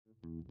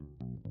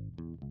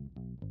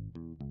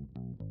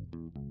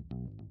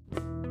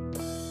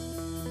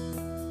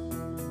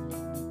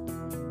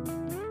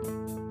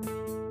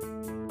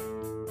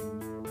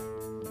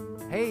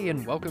Hey,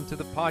 and welcome to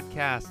the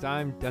podcast.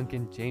 I'm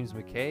Duncan James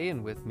McKay,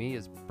 and with me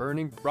is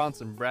Burning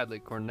Bronson Bradley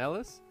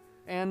Cornelis.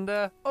 And,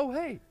 oh,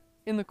 hey,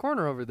 in the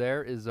corner over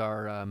there is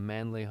our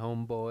manly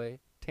homeboy,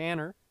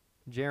 Tanner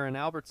Jaron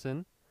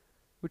Albertson,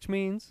 which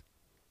means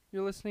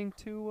you're listening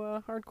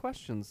to Hard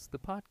Questions, the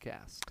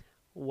podcast.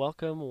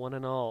 Welcome, one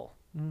and all.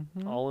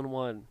 Mm-hmm. All in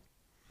one.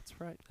 That's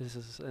right. This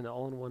is an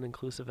all-in-one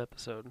inclusive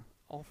episode.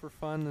 All for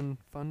fun and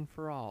fun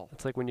for all.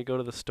 It's like when you go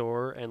to the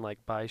store and like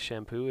buy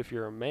shampoo. If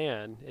you're a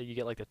man, you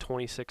get like the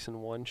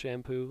 26-in-1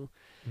 shampoo.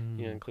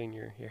 You know, and clean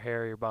your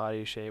hair, your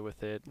body, shave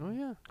with it. Oh,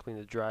 yeah. Clean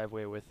the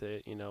driveway with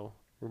it. You know,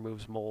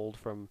 removes mold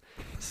from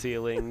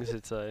ceilings.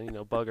 It's a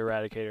bug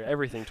eradicator.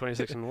 Everything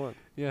 26-in-1.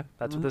 Yeah.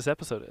 That's what this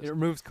episode is. It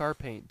removes car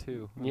paint,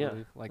 too. I Yeah.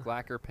 believe. Like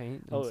lacquer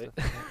paint. And Oh, stuff like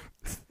that.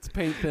 It's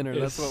paint thinner.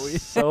 That's what we...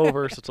 So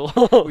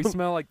versatile. We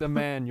smell like the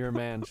man your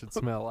man should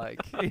smell like.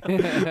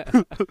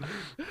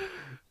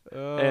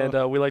 And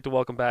we like to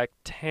welcome back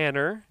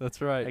Tanner. That's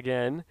right.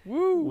 Again.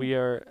 Woo! We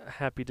are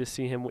happy to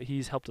see him.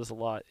 He's helped us a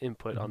lot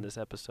input on Mhm. this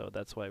episode.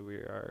 That's why we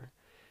are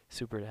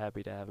super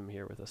happy to have him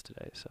here with us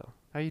today. So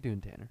How you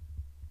doing, Tanner?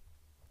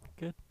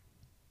 good.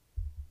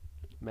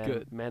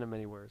 Good. Man of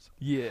many words.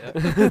 Yeah.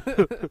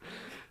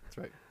 That's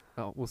right.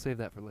 Oh, we'll save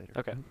that for later.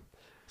 Okay.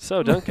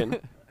 So Duncan,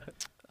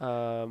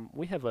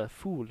 we have a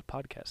full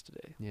podcast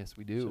today. Yes,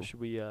 we do. So should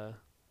we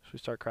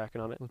start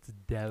cracking on it? Let's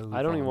delve.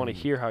 I don't even on want to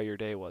in. hear how your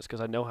day was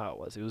because I know how it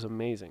was. It was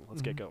amazing.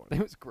 Let's get Mhm. going.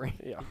 It was great.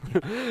 Yeah.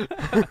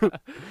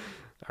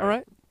 All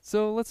right.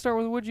 So let's start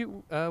with would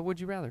you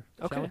rather?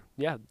 shall Okay.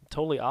 we? Yeah.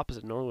 Totally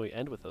opposite. Normally we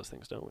end with those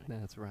things, don't we?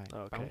 That's right.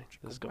 Okay. Bow,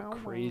 This is chicka, going bow,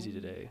 crazy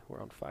bow. today.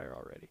 We're on fire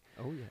already.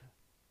 Oh yeah.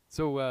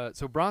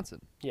 So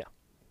Bronson. Yeah.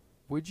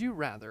 Would you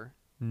rather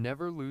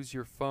never lose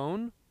your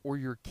phone or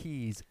your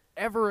keys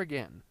ever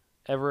again?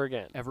 Ever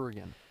again. Ever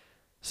again.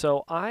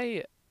 So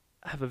I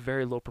have a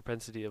very low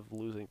propensity of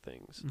losing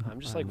things. Mhm, I'm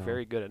just I like know.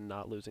 very good at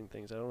not losing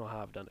things. I don't know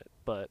how I've done it,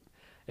 but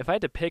if I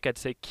had to pick, I'd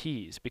say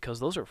keys because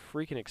those are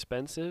freaking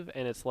expensive,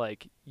 and it's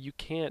like you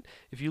can't.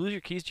 If you lose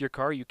your keys to your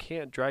car, you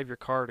can't drive your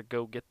car to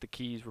go get the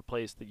keys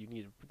replaced that you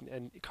need.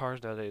 And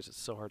cars nowadays, it's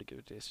so hard to get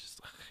it. It's just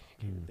I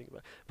can't even think about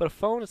it. But a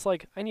phone, it's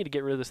like I need to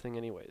get rid of this thing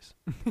anyways.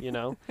 You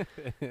know.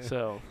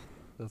 So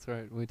That's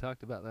right. We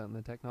talked about that in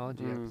the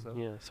technology episode.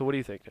 yeah. So what do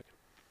you think, Nick?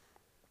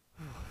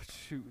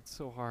 Shoot, it's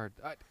so hard.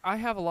 I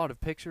have a lot of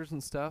pictures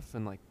and stuff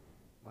and like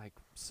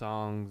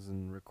songs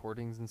and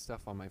recordings and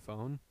stuff on my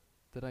phone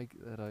that I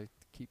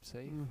keep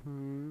safe.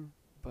 Mm-hmm.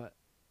 But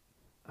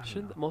I don't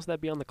Shouldn't know. most of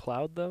that be on the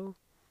cloud though?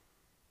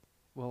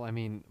 Well, I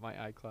mean, my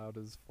iCloud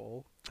is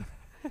full.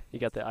 You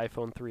got the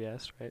iPhone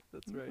 3S, right?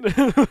 That's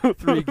right.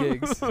 3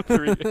 gigs.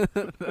 3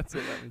 That's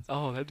what that means.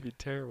 Oh, that'd be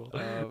terrible.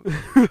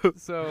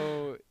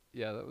 So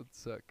yeah, that would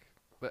suck.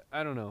 But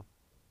I don't know.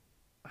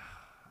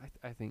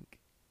 I think.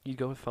 You'd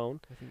go with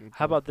phone? I think. I'd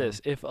How go about with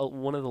this? If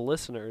one of the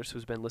listeners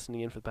who's been listening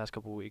in for the past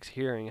couple of weeks,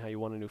 hearing how you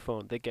want a new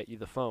phone, they get you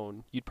the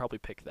phone, you'd probably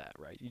pick that,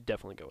 right? You'd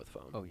definitely go with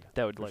phone. phone. Oh yeah.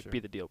 That would for like sure. be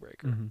the deal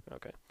breaker. Mm-hmm.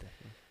 Okay,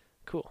 Definitely.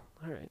 cool.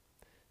 All right.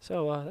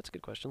 So that's a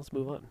good question. Let's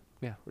move on.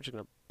 Yeah. We're just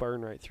gonna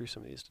burn right through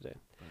some of these today.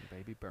 Burn,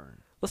 baby,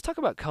 burn. Let's talk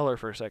about color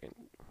for a second.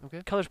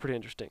 Okay. Color's pretty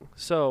interesting.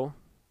 So,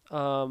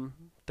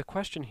 the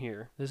question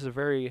here, this is a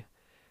very,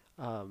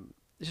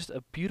 it's just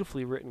a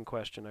beautifully written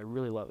question. I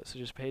really love it. So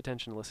just pay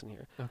attention and listen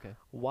here. Okay.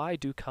 Why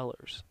do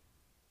colors?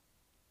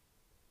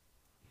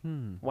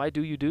 Why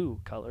Do you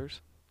do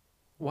colors?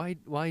 why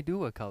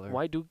do a color?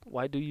 Why do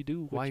you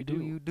do what Why you do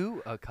do? you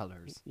do a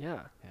colors?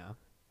 Yeah.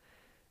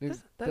 Yeah.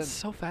 That's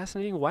so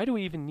fascinating. Why do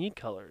we even need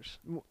colors?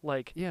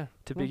 Like, yeah.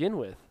 to well, begin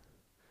with.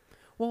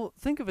 Well,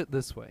 think of it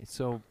this way.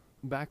 So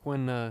back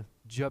when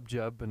Jub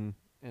Jub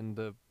and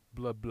the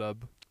Blub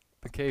Blub,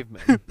 the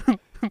cavemen,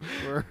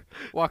 were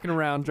walking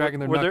around dragging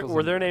their knuckles.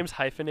 Were in their the air. names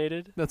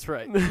hyphenated? That's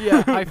right.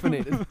 Yeah,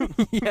 hyphenated.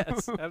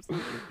 Yes,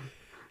 absolutely.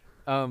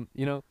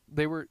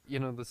 They were,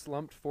 the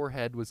slumped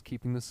forehead was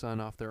keeping the sun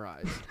off their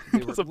eyes.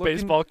 They were It's a looking-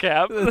 baseball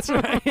cap. That's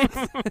right.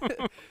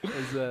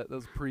 That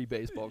was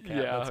pre-baseball cap.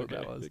 Yeah, That's okay,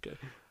 what that was.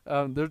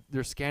 okay.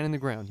 They're scanning the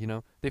ground.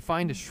 They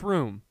find a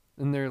shroom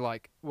and they're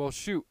like, "Well,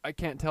 shoot, I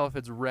can't tell if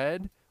it's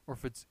red or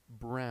if it's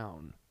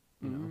brown.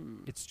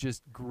 It's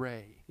just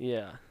gray.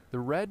 Yeah. The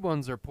red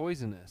ones are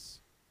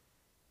poisonous,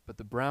 but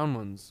the brown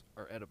ones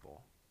are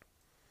edible."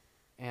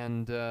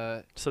 And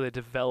So they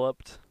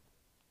developed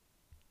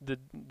the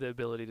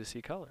ability to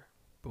see color.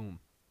 boom,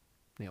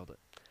 nailed it.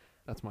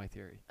 That's my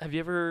theory. Have you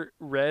ever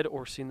read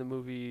or seen the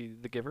movie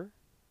The Giver?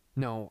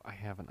 No, I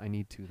haven't. I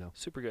need to though.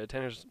 Super good.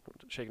 Tanner's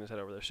shaking his head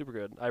over there. Super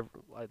good. I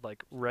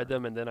like read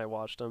them and then I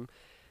watched them.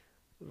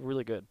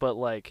 Really good. But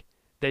like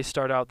they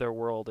start out their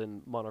world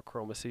in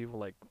monochromacy,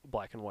 like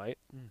black and white,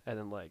 and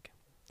then like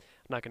I'm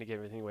not gonna give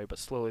everything away, but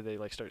slowly they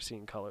like start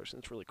seeing colors,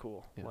 and it's really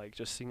cool. Yeah. Like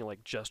just seeing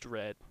like just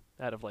red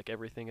out of like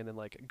everything, and then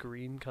like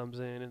green comes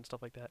in and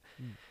stuff like that.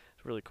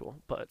 It's really cool.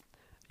 But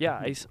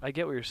yeah, I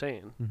get what you're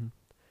saying. Mm-hmm.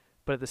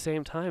 But at the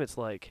same time, it's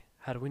like,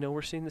 How do we know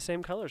we're seeing the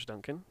same colors,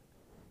 Duncan?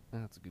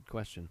 That's a good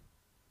question.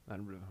 I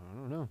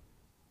don't know.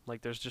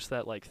 Like, there's just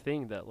that, like,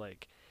 thing that,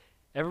 like,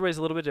 everybody's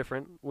a little bit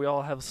different. We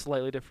all have a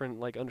slightly different,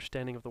 like,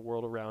 understanding of the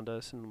world around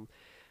us, and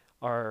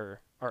our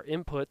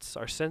inputs,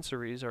 our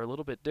sensories are a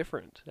little bit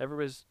different.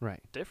 Everybody's Right.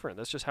 different.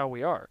 That's just how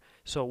we are.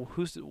 So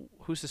who's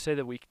to say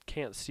that we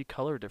can't see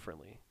color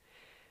differently?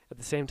 At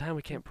the same time,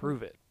 we can't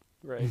prove it,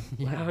 right?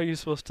 Yeah. How are you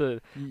supposed to,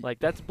 like,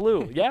 that's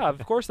blue? Yeah, of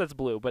course that's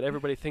blue, but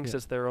everybody thinks Yeah.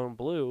 it's their own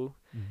blue.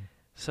 Mhm.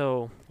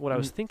 So what I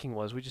was thinking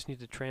was we just need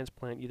to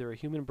transplant either a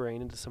human brain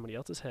into somebody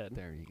else's head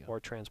There you go. or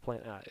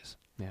transplant eyes.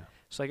 Yeah.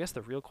 So I guess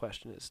the real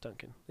question is,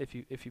 Duncan, if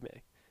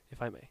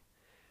I may,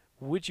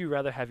 would you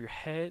rather have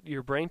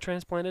your brain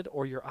transplanted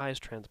or your eyes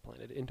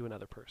transplanted into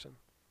another person?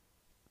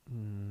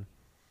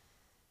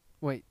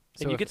 Wait.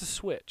 So And you if, get to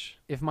switch.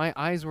 if my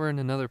eyes were in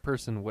another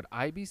person, would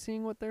I be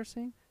seeing what they're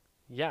seeing?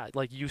 Yeah,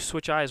 like you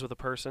switch eyes with a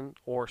person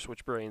or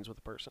switch brains with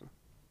a person.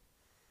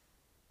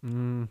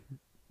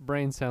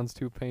 Brain sounds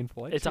too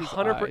painful. It's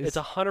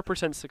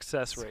 100%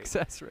 success rate.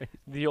 Success rate.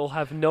 You'll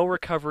have no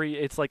recovery.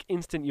 It's like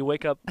instant. You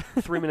wake up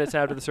 3 minutes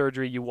after the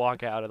surgery. You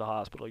walk out of the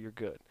hospital. You're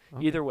good.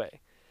 Okay. Either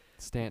way,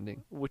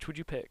 Standing. which would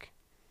you pick?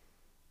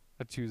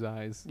 I choose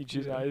eyes. You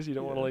choose Yeah. eyes. You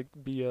don't want to Yeah.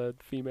 like be a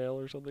female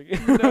or something.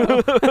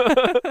 No.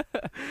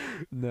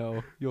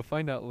 No. You'll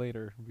find out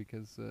later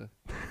because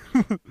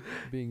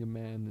being a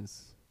man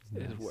is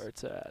Is nice. where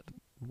it's at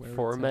Where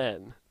for it's at.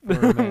 men.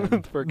 For a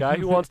man. For a guy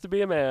who wants to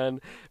be a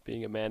man,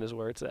 being a man is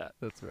where it's at.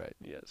 That's right.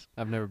 Yes.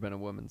 I've never been a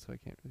woman, so I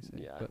can't really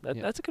say. Yeah.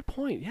 But That's a good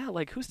point. Yeah.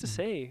 Like, who's to Mhm.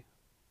 say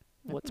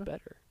I what's don't know.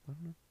 better? I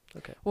don't know.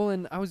 Okay. Well,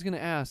 and I was gonna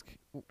ask.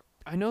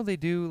 I know they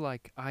do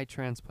like eye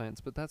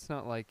transplants, but that's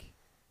not like,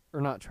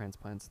 or not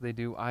transplants. They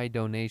do eye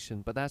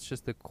donation, but that's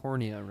just the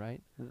cornea,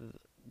 right?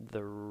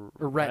 The Or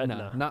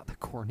retina, not the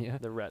cornea.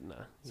 The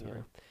retina.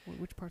 Sorry. Yeah.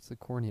 Which part's the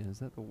cornea? Is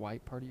that the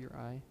white part of your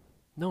eye?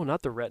 No,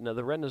 not the retina.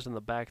 The retina's in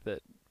the back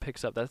that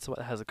picks up. That's what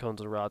has the cones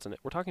and rods in it.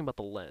 We're talking about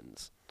the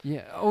lens.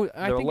 Yeah. Oh,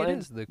 I The think it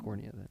lens- is the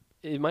cornea then.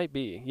 It might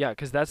be. Yeah,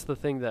 because that's the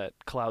thing that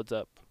clouds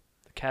up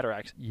the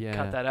cataracts. Yeah.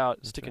 Cut that out,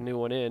 that's stick a right. new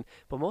one in.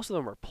 But most of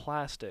them are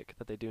plastic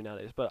that they do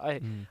nowadays. But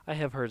I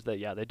have heard that,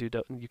 yeah, they do.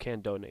 You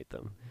can donate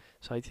them.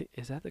 So I think,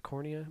 is that the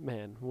cornea?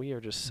 Man, we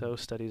are just so Mhm.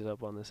 studies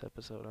up on this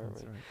episode, aren't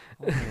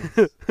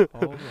That's we? right.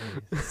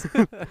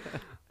 Always.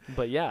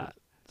 But yeah,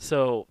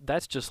 so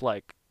that's just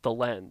like the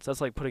lens.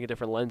 That's like putting a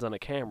different lens on a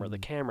camera. The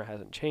Mhm. camera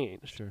hasn't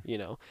changed. Sure. You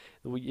know,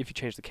 if you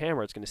change the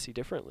camera, it's going to see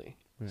differently.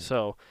 Right.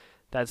 So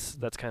that's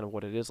kind of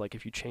what it is. Like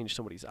if you change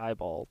somebody's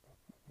eyeball,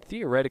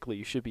 theoretically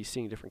you should be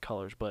seeing different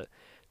colors, but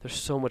there's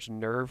so much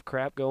nerve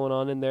crap going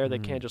on in there. They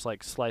can't Mhm. just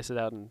like slice it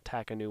out and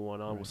tack a new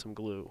one on Right. with some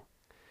glue.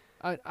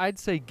 I'd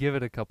say give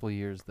it a couple of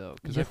years though,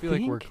 because You I feel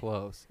like we're think?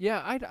 close.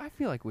 Yeah, I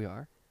feel like we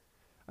are.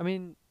 I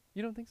mean,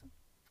 you don't think so?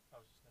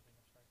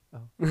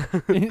 Oh.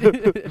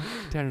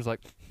 Tanner's like,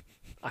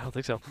 I don't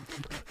think so.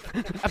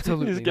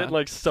 absolutely He's getting not.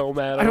 like so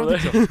mad I over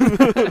don't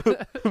there.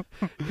 think so.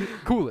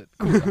 Cool it,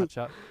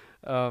 hotshot.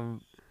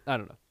 I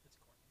don't know.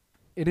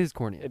 It is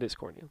cornea. It is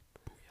cornea.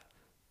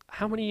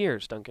 How many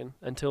years, Duncan,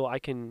 until I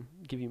can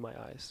give you my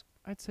eyes?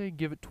 I'd say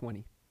give it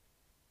 20.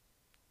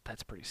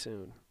 That's pretty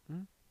soon.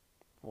 Mm.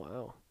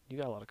 Wow. You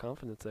got a lot of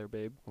confidence there,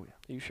 babe. Oh, yeah.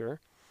 Are you sure?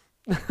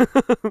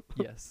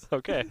 Yes.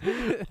 Okay.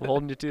 I'm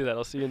holding you to that.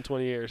 I'll see you in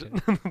 20 years.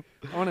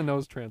 I want a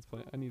nose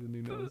transplant. I need a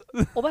new nose.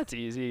 Well, that's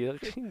easy. You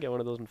can get one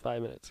of those in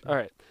 5 minutes. All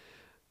right.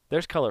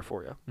 There's color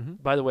for you. Mm-hmm.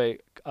 By the way,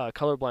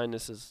 color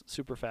blindness is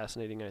super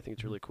fascinating. And I think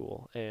it's really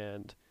cool.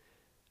 And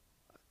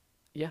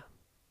yeah,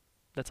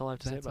 that's all I have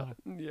to That's say about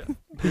it. Yeah.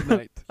 Good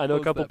night. I know a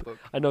Close couple that book.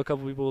 I know a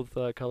couple people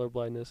with color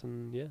blindness,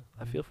 and yeah,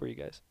 I Mhm. feel for you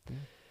guys. Yeah.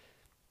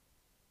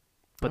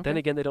 But then Okay.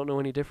 again, they don't know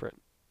any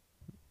different.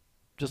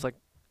 Just like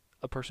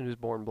a person who's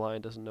born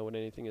blind doesn't know what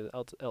anything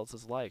else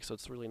is like, so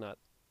it's really not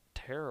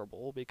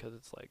terrible because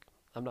it's like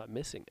I'm not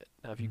missing it.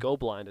 Now, if you Mhm. go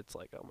blind, it's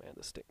like, oh man,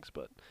 this stinks.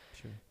 But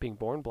Sure. being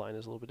born blind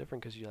is a little bit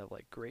different because you have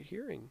like great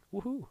hearing.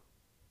 Woohoo!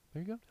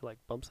 There you go. It like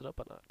bumps it up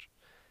a notch.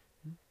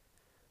 Mm.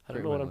 I Great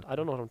don't know way what to I'm. look I at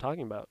don't know what I'm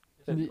talking about.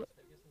 Ye-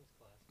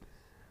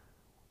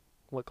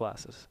 What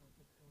glasses?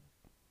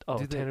 Oh,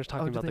 Do they- Tanner's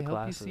talking do about they the help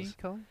glasses. You see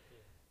color?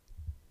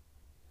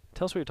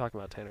 Tell us what you're talking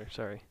about, Tanner.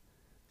 Sorry.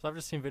 So I've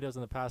just seen videos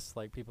in the past,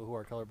 like people who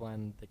are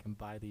colorblind, they can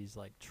buy these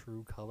like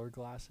true color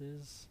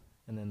glasses,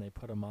 and then they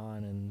put them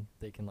on, and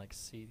they can like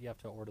see. You have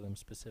to order them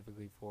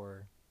specifically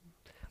for.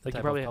 the Like you type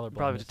of probably have to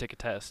colorblindness. take a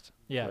test.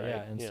 Yeah, right?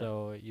 yeah, and Yeah.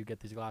 so you get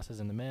these glasses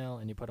in the mail,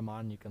 and you put them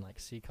on, and you can like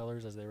see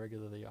colors as they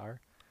regularly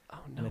are. Oh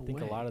no And I think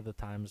way. a lot of the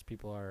times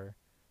people are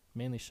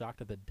mainly shocked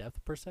at the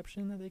depth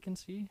perception that they can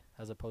see,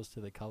 as opposed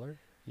to the color.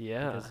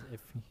 Yeah. Because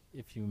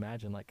if you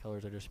imagine like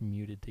colors are just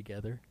muted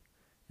together,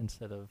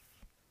 instead of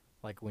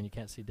like when you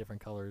can't see different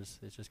colors,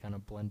 it's just kind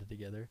of blended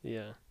together.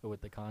 Yeah. But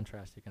with the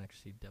contrast, you can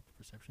actually see depth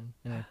perception.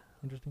 Yeah,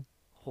 interesting.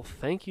 Well,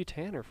 thank you,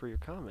 Tanner, for your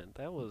comment.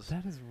 That was.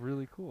 That is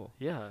really cool.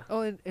 Yeah.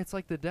 Oh, it's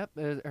like the depth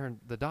or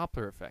the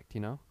Doppler effect,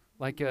 you know?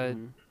 Like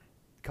Mhm.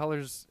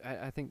 colors.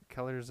 I think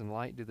colors and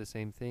light do the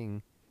same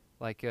thing.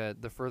 Like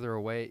the further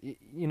away,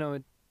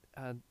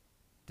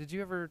 did did you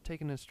ever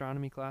take an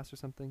astronomy class or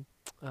something?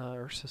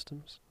 Earth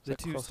systems. Is The that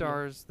two close enough?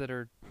 stars that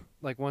are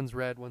like one's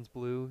red, one's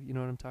blue. You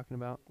know what I'm talking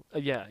about?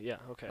 Yeah.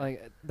 Okay.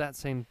 Like that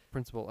same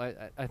principle.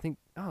 I think.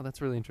 Oh,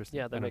 that's really interesting.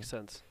 yeah, I that don't- makes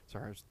sense.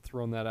 Sorry, I was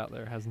throwing that out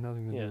there. It has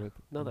nothing to Yeah. do with.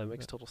 No, that any of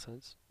makes total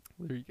sense.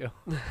 There you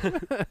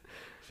go.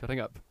 Shutting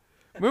up.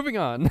 Moving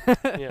on.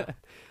 Yeah.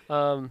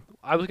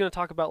 I was gonna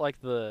talk about like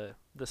the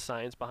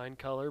science behind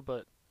color,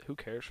 but who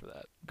cares for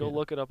that? Go Yeah.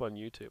 look it up on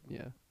YouTube.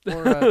 Yeah.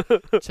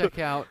 Or check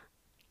out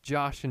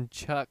Josh and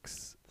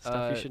Chuck's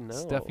Stuff you should know.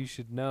 Stuff you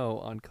should know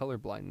on color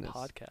blindness.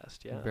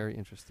 Podcast. Yeah. Very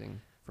interesting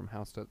from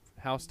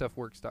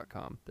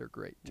howstuffworks.com. They're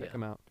great. Check Yeah.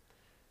 them out.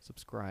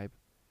 Subscribe.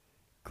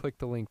 Click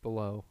the link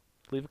below.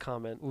 Leave a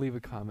comment. Leave a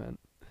comment.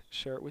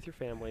 Share it with your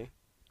family.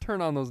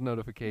 Turn on those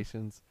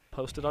notifications.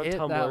 Post it on Hit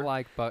Tumblr. that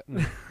like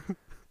button.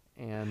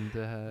 And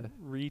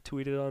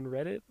Retweet it on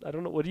Reddit. I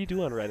don't know. What do you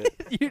do on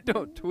Reddit? you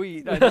don't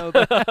tweet. I know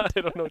that.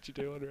 I don't know what you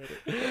do on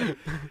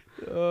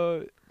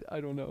Reddit. I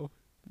don't know.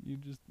 You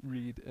just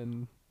read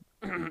and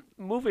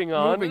Moving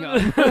on. moving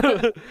on.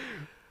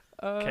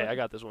 Okay, I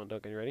got this one,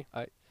 Duncan. You ready?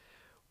 Aight.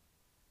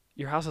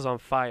 Your house is on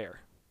fire.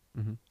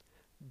 Mhm.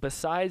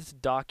 Besides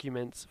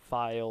documents,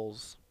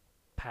 files,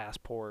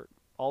 passport,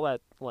 all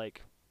that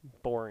like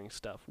boring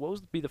stuff, what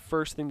would be the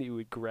first thing that you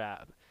would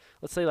grab?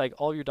 Let's say like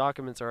all your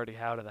documents are already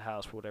out of the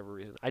house for whatever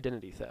reason.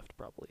 Identity theft,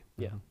 probably.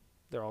 Yeah, Mhm.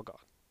 they're all gone.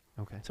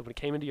 Okay. Somebody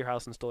came into your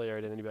house and stole your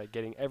identity by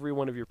getting every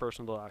one of your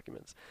personal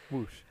documents.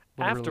 Whoosh.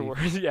 What a relief.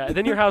 Afterwards, yeah,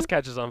 then your house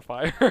catches on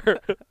fire.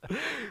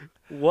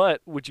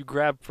 What would you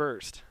grab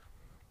first?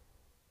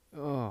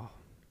 Oh.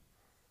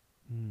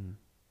 Hmm.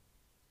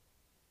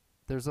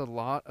 There's a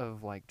lot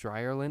of like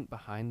dryer lint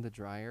behind the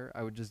dryer.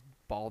 I would just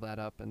ball that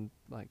up and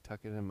like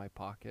tuck it in my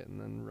pocket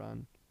and then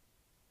run.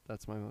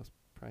 That's my most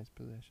prized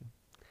possession.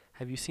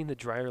 Have you seen the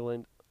dryer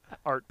lint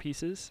art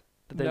pieces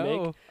that they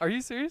no. make? Are you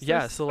serious? Yeah,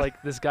 There's- so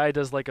like this guy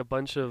does like a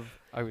bunch of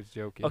I was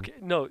joking. okay,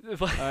 no,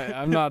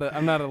 I'm not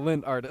a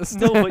lint artist.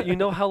 no, but you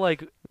know how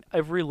like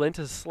every lint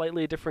is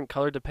slightly a different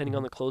color depending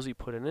on Mhm. the clothes you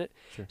put in it.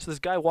 Sure. So this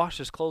guy washed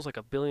his clothes like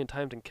a billion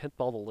times and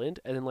kept all the lint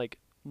and then like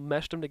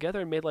meshed them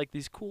together and made like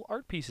these cool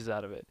art pieces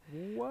out of it.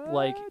 What?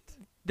 Like,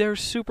 They're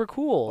super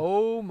cool.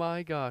 Oh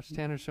my gosh,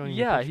 Tanner's showing me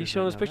Yeah, pictures he's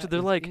showing right us now. pictures. That They're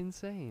is like-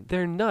 insane.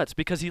 They're nuts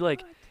because he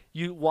like What?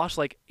 you wash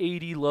like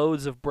 80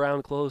 loads of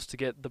brown clothes to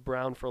get the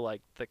brown for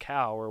like the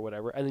cow or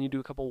whatever, and then you do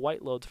a couple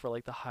white loads for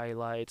like the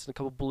highlights and a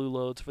couple blue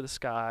loads for the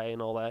sky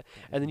and all that,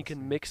 That and is then you can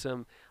insane. mix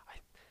them.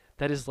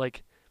 That is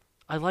like,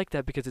 I like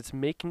that because it's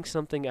making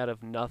something out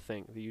of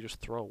nothing that you just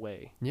throw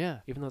away, Yeah.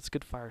 even though it's a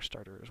good fire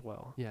starter as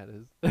well. Yeah, it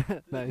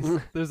is. Nice.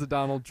 There's a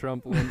Donald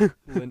Trump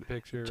lint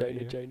picture right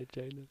here.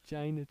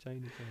 China.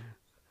 China.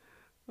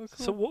 Oh,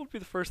 cool. So what would be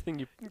the first thing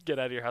you get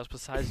out of your house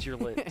besides your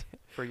lint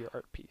for your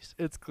art piece?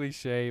 It's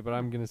cliche, but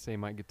I'm gonna say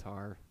my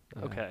guitar.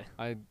 Yeah.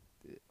 Okay.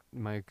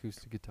 My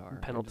acoustic guitar.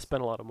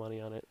 Spend a lot of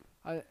money on it.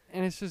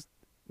 And it's just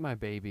my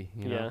baby.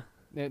 You Yeah.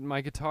 know?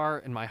 My guitar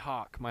and my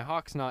hawk. My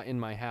hawk's not in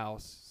my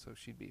house, so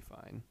she'd be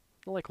fine.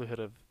 The likelihood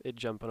of it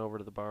jumping over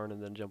to the barn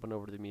and then jumping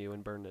over to the Mew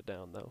and burning it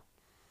down, though.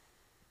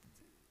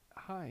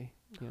 Hi.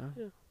 You know,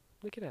 Yeah,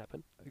 it could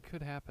happen. it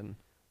could happen.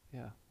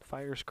 Yeah,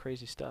 Fire's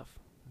crazy stuff.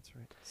 that's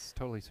right. It's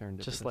totally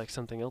serendipitous. Just like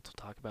something else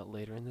we'll talk about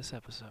later in this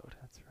episode.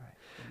 That's right.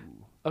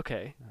 Ooh,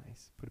 Okay.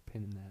 nice. Put a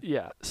pin in that.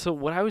 Yeah. So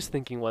what I was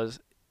thinking was,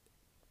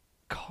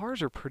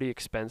 cars are pretty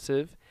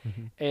expensive,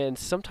 Mm-hmm. and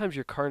sometimes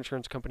your car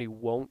insurance company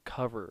won't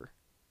cover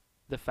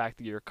the fact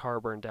that your car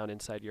burned down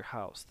inside your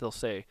house. They'll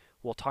say,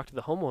 "Well, talk to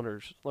the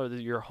homeowners or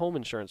your home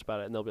insurance about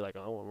it," and they'll be like,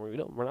 "Oh,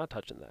 well, we're not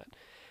touching that."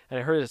 And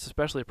I heard it's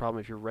especially a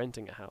problem if you're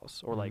renting a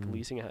house or like Mhm.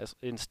 leasing a house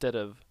instead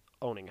of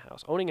owning a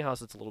house. Owning a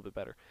house, it's a little bit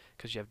better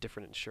because you have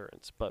different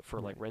insurance. But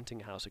for like Right.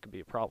 renting a house, it could be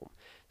a problem.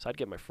 So I'd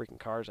get my freaking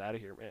cars out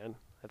of here, man.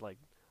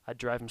 I'd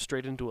drive them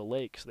straight into a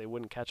lake so they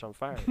wouldn't catch on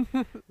fire.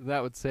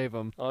 That would save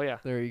them. Oh yeah.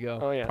 There you go.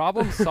 Oh, yeah.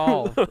 Problem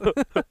solved.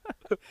 The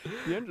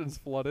engine's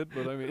flooded,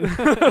 but I mean.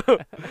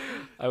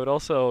 I would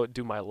also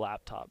do my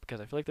laptop because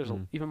I feel like there's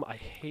Mm. I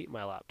hate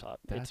my laptop.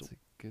 That's a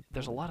good.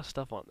 There's a point. lot of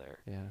stuff on there,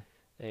 Yeah.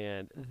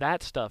 and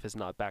that stuff is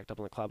not backed up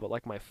in the cloud. But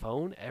like my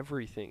phone,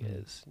 everything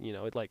Mm. is.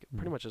 It like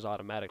pretty Mm. much is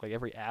automatic. Like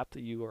every app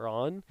that you are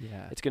on,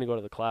 Yeah. it's gonna go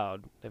to the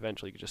cloud.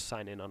 Eventually, you can just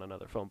sign in on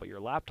another phone. But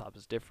your laptop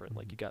is different.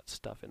 Like Mhm. you got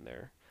stuff in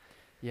there.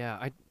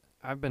 Yeah,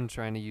 I've been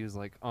trying to use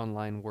like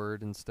online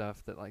Word and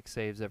stuff that like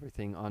saves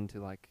everything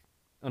onto like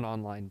an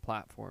online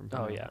platform. you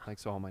Oh, know, yeah. Like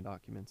so all my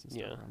documents and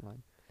stuff Yeah. are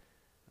online.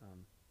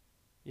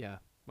 Yeah,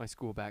 my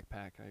school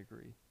backpack, I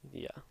agree.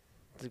 Yeah,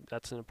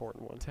 that's an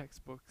important one.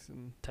 Textbooks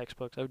and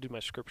Textbooks. I would do my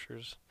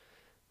scriptures.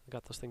 I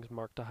got those things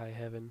marked to high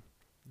heaven.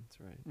 that's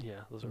right.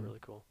 Yeah, those are Mm. really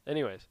cool.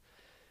 Anyways,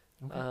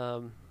 Okay.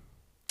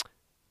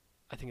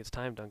 I think it's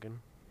time,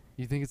 Duncan.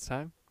 You think it's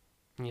time?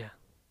 Yeah,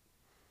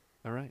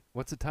 All right.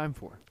 What's it time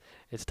for?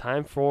 it's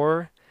time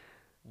for.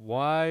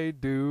 Why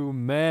do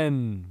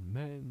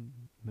men?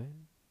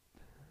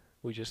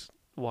 We just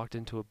walked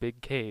into a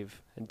big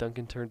cave, and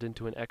Duncan turned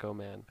into an Echo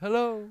Man.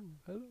 Hello.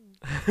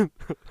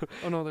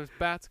 Oh no, there's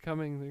bats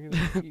coming. They're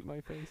gonna eat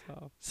my face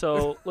off.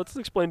 So let's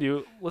explain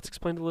to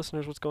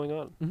listeners what's going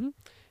on. Mm-hmm.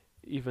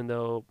 even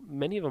though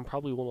many of them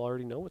probably will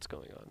already know what's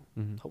going on.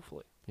 Mm-hmm.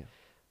 Hopefully. Yeah.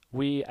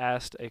 We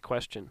asked a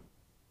question.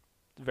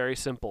 Very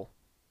simple.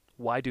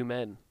 Why do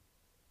men ...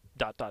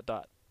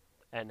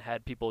 and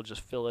had people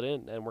just fill it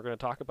in, and we're going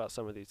to talk about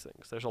some of these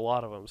things. There's a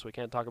lot of them, so we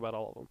can't talk about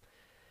all of them.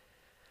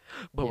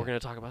 But we're Yeah. going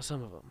to talk about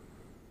some of them.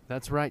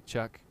 That's right,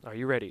 Chuck. Are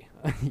you ready?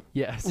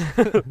 Yes,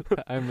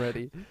 I'm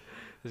ready.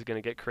 This is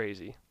going to get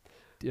crazy.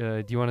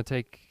 Do you want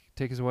to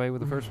take us away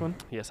with the first one?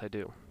 Yes, I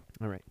do.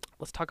 All right.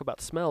 Let's talk about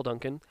smell,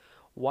 Duncan.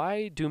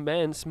 Why do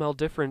men smell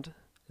different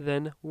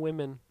than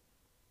women?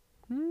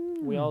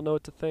 We all know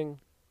it's a thing.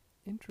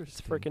 It's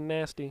Interesting. freaking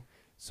nasty.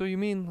 So you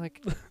mean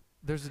like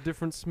there's a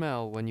different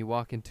smell when you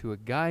walk into a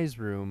guy's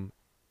room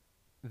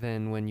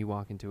than when you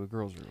walk into a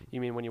girl's room?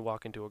 You mean when you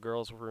walk into a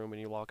girl's room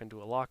and you walk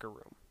into a locker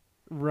room?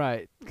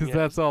 Right, because Yeah.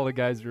 that's all the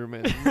guy's room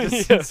is.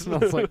 It Yes.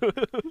 smells like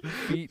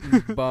feet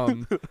and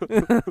bum.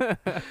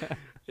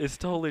 It's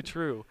totally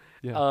true.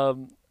 Yeah.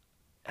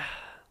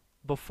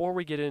 Before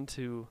we get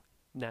into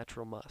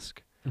natural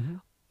musk, Mm-hmm.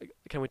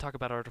 can we talk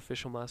about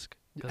artificial musk?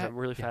 Because Yeah, I'm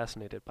really yeah.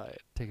 fascinated by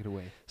it. Take it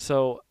away.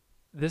 So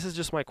this is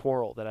just my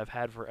quarrel that I've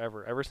had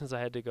forever. Ever since I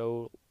had to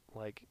go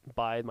like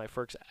buy my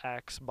first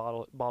Axe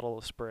bottle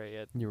of spray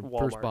at Your Walmart.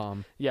 first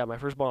bomb. Yeah, my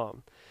first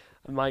bomb.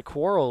 My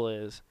quarrel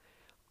is,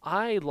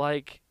 I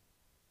like.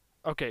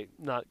 Okay,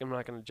 I'm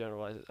not going to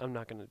generalize it. I'm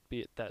not going to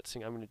be at that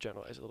thing. I'm going to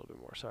generalize it a little bit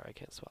more. Sorry, I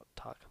can't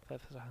talk.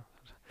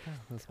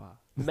 That's why.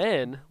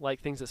 Men like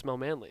things that smell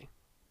manly,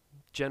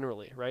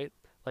 generally, right?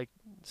 Like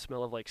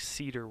smell of like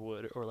cedar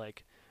wood or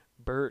like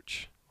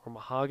birch or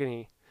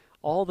mahogany.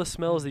 All the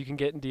smells that you can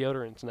get in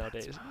deodorants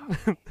nowadays.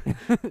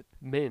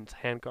 Mint,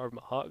 hand carved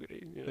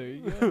mahogany. There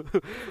you go.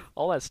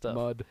 All that stuff.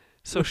 Mud.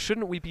 So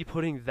shouldn't we be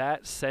putting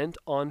that scent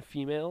on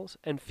females?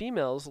 And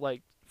females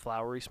like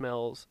flowery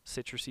smells,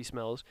 citrusy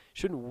smells.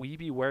 Shouldn't we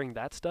be wearing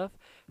that stuff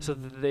so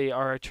that they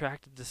are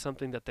attracted to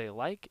something that they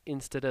like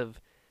instead of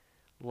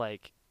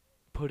like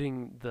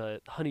putting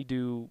the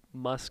honeydew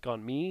musk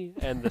on me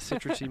and the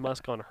citrusy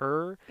musk on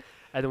her,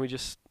 and then we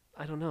just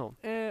I don't know.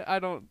 I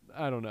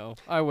don't know.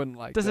 I wouldn't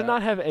like Does that. it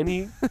not have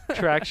any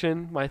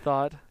traction? My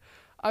thought.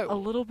 A I,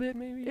 little bit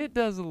maybe. it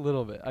does a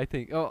little bit, I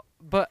think. Oh,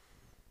 but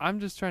I'm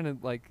just trying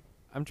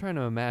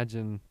to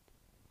imagine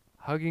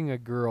hugging a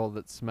girl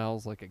that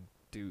smells like a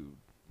dude.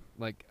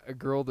 Like a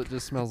girl that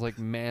just smells like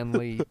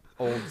manly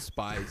Old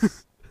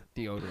Spice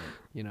deodorant,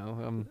 you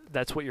know?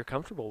 That's what you're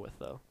comfortable with,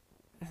 though.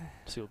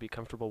 So you'll be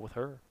comfortable with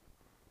her.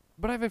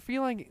 But I have a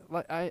feeling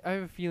I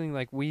have a feeling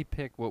like we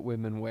pick what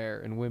women wear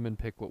and women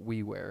pick what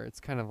we wear. It's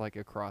kind of like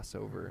a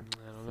crossover.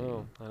 I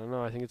don't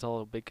know. I think it's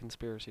all a big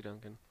conspiracy,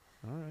 Duncan.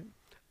 All right.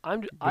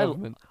 I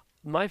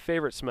my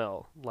favorite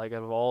smell, like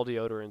out of all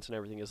deodorants and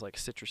everything, is like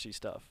citrusy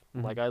stuff.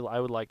 Mhm. Like I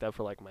would like that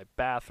for like my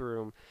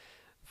bathroom,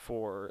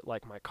 for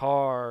like my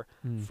car,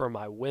 Mm. for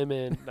my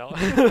women. No,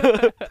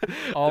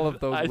 All of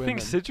those I women. think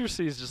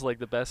citrusy is just like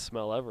the best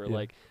smell ever. Yeah.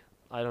 Like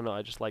I don't know,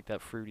 I just like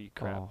that fruity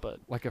crap. Oh, But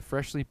like a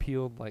freshly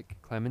peeled like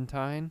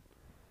clementine.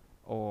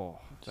 Oh,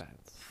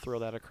 that's throw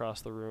that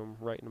across the room,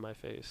 right into my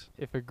face.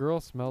 if a girl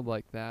smelled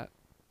like that,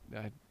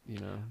 I'd.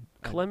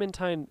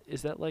 Clementine,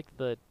 is that like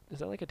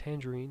a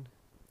tangerine?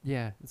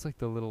 Yeah, it's like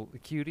the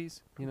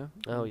cuties, you know?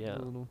 Oh, The yeah.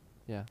 little,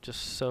 yeah.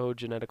 Just so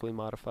genetically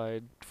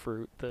modified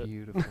fruit that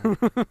Beautiful.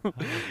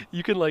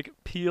 you can like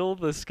peel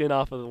the skin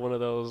off of one of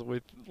those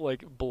with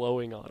like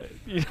blowing on it.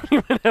 You don't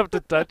even have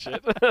to touch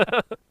it.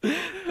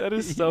 That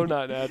is so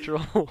not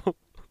natural.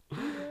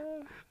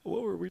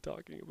 What were we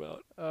talking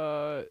about?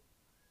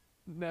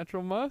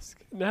 Natural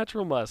musk?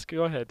 Natural musk.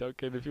 Go ahead,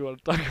 Duncan, if you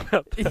want to talk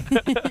about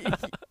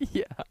that.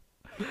 Yeah.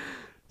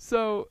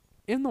 So,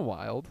 in the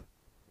wild,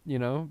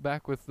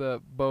 back with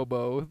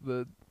Bobo,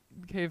 the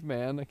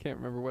caveman, I can't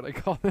remember what I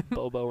call him.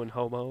 Bobo and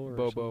Homo. Or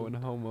Bobo something.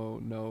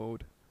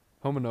 and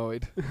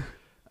Hominoid.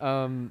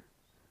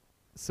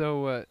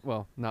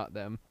 Well, not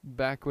them.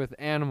 Back with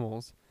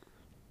animals,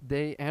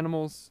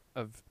 animals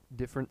of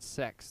different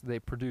sex, they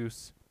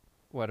produce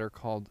what are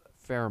called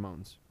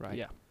pheromones, right?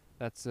 Yeah.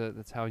 That's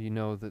how you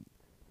know that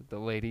the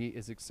lady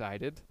is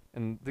excited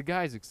and the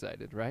guy's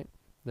excited, right?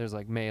 There's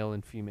like male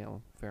and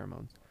female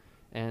pheromones.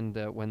 And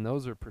when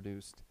those are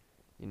produced,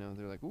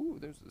 they're like, ooh,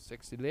 there's a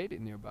sexy lady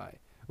nearby.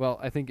 Well,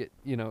 I think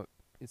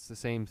it's the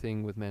same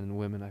thing with men and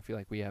women. I feel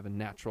like we have a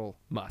natural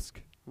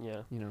musk,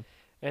 Yeah. you know.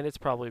 And it's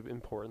probably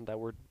important that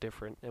we're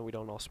different and we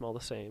don't all smell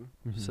the same,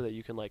 so that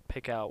you can like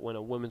pick out when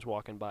a woman's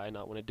walking by,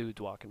 not when a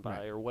dude's walking by,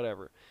 Right. or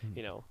whatever.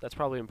 Mhm. That's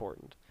probably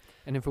important.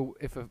 And if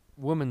a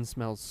woman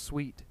smells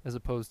sweet as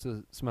opposed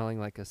to smelling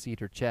like a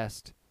cedar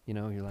chest,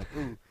 you're like,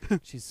 ooh,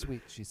 she's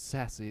sweet, she's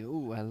sassy.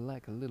 Ooh, I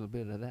like a little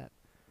bit of that.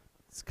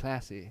 It's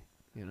classy,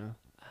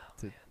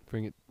 to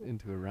bring it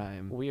into a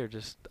rhyme. We are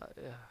just.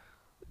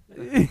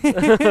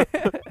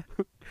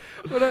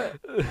 But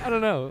I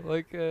don't know.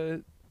 Like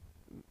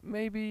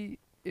maybe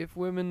if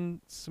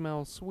women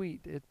smell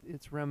sweet,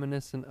 it's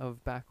reminiscent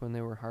of back when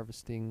they were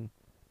harvesting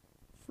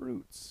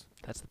fruits.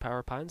 That's the power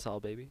of Pine Sol,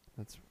 baby.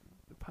 That's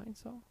the pine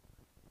sol.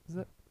 Is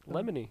that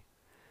Lemony.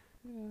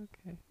 Yeah,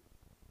 okay.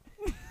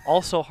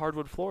 Also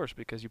hardwood floors,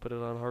 because you put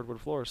it on hardwood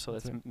floors, so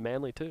That's that's right.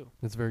 manly too.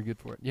 That's very good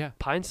for it. Yeah.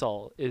 Pine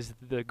Sol is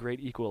the great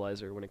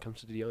equalizer when it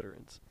comes to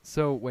deodorants.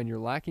 So when you're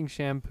lacking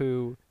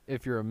shampoo,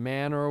 if you're a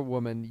man or a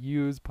woman,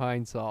 use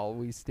Pine Sol.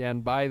 We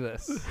stand by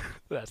this.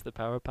 That's the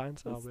power of Pine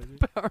Sol, That's baby.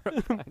 Power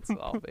of Pine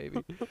Sol,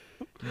 baby.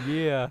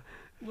 Yeah.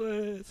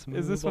 Let's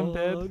Is this one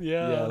dead?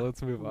 Yeah. Yeah,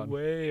 let's move on.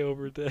 Way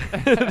over dead.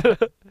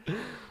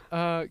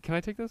 Can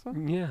I take this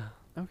one? Yeah.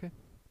 Okay.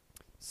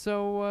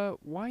 So,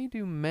 why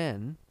do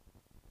men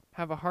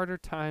have a harder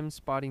time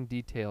spotting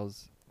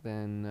details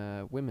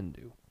than women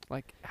do?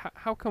 Like,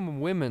 how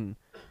come women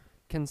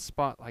can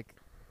spot, like,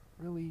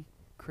 really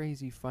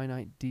crazy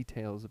finite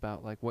details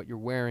about, like, what you're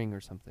wearing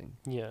or something?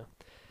 Yeah.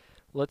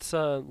 Let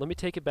me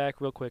take it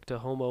back real quick to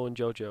Homo and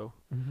Jojo.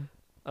 Mm-hmm.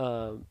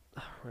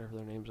 Whatever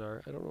their names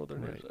are. I don't know what their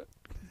names Right. are.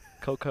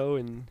 Coco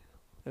and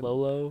And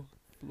Lolo.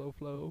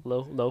 Flow.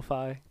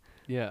 Lo-fi.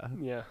 Yeah.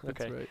 Yeah,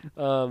 That's okay.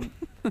 right.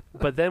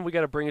 But then we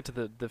got to bring it to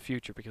the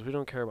future, because we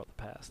don't care about the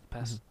past. The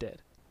past is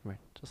dead. Right.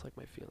 Just like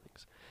my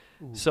feelings.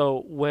 Ooh.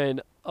 So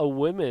when a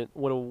woman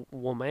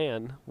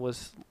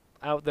was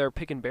out there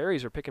picking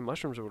berries or picking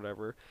mushrooms or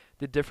whatever,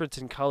 the difference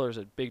in colors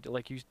is big.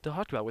 Like you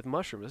talked about with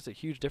mushrooms, there's a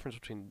huge difference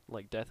between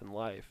like death and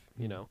life,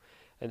 you Mhm. know.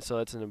 And so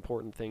that's an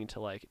important thing to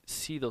like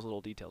see those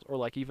little details, or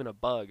like even a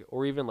bug,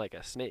 or even like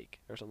a snake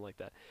or something like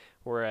that.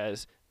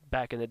 Whereas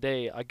back in the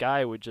day, a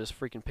guy would just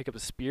freaking pick up a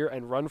spear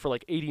and run for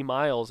like 80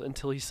 miles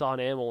until he saw an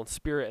animal and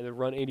spear it, and then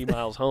run 80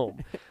 miles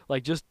home.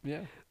 Like just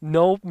Yeah.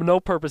 no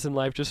purpose in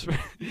life. Just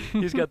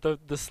he's got the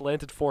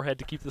slanted forehead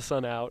to keep the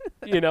sun out.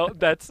 You know,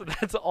 that's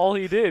all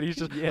he did. He's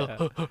just Yeah.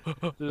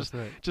 just That's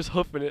right. just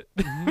hoofing it.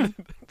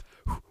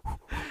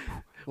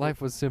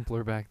 Life was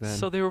simpler back then.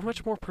 So they were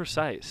much more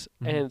precise.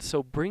 Mhm. And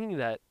so bringing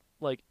that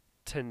like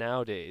to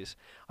nowadays,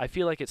 I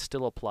feel like it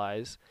still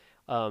applies.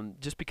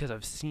 Just because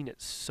I've seen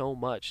it so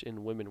much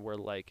in women, where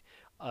like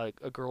a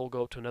girl will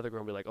go up to another girl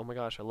and be like, "Oh my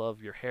gosh, I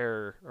love your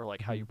hair," or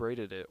like how you Mhm.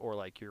 braided it, or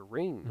like your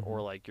ring, or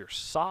Mhm. like your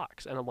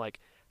socks. And I'm like,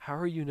 how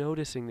are you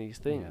noticing these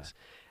Yeah. things?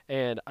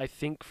 And I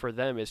think for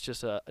them, it's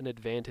just an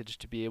advantage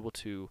to be able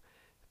to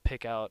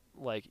pick out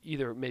like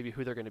either maybe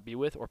who they're going to be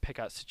with, or pick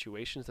out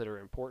situations that are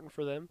important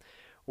for them.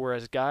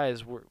 Whereas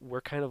guys, we're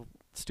kind of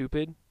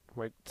stupid.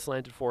 We're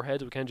slanted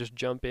foreheads. We kind of just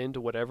jump into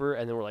whatever,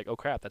 and then we're like, "Oh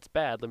crap, that's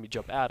bad. Let me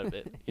jump out of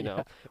it." You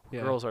know,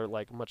 Yeah. girls are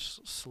like much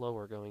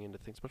slower going into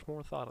things, much more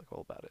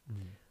methodical about it.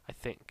 Mhm. I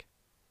think.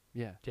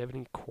 Yeah. Do you have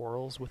any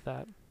quarrels with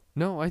that?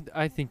 No,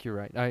 I think you're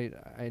right.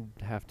 I'd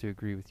have to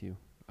agree with you.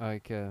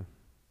 Like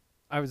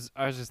I was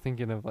just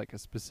thinking of like a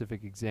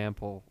specific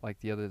example like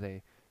the other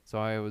day. So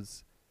I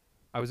was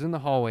in the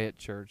hallway at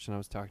church, and I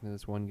was talking to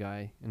this one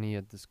guy, and he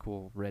had this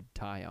cool red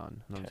tie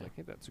on. And I was Okay. like,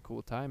 "Hey, that's a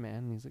cool tie,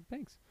 man." And he's like,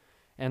 "Thanks."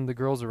 And the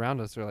girls around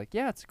us are like,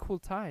 "Yeah, it's a cool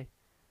tie.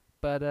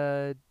 But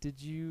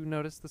did you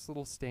notice this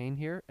little stain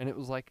here?" And it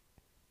was like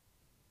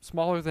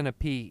smaller than a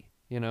pea,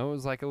 you know? It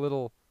was like a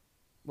little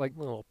like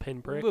Little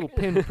pinprick. little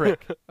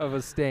pinprick of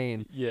a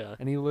stain. Yeah.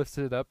 And he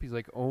lifted it up. He's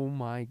like, "Oh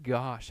my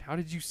gosh, how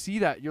did you see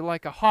that? You're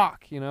like a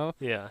hawk, you know?"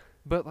 Yeah.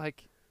 But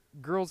like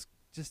girls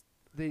just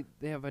they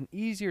have an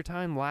easier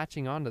time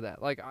latching onto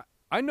that. Like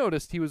I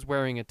noticed he was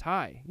wearing a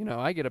tie. You know,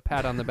 I get a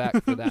pat on the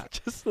back for that.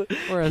 Just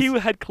Whereas he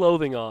had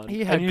clothing on.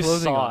 he had and you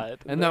clothing saw on,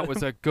 it. and that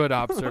was a good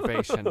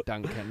observation,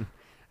 Duncan.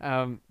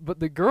 But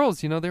the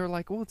girls, you know, they were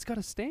like, "Well, it's got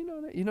a stain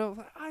on it." You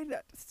know, I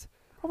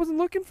wasn't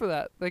looking for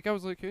that. Like I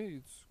was like, "Hey,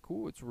 it's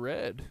cool. It's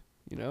red."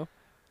 You know,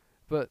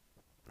 but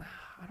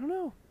I don't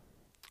know.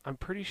 I'm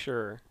pretty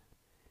sure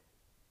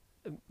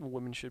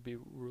women should be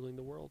ruling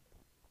the world.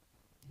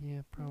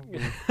 Yeah, probably.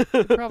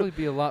 It'd probably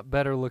be a lot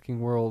better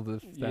looking world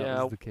if that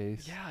Yeah, was the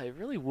case. Yeah, it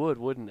really would,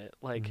 wouldn't it?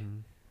 Like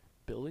Mhm.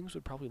 buildings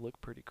would probably look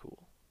pretty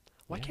cool.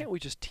 Why Yeah. can't we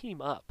just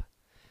team up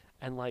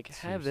and like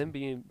have them Seriously.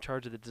 be in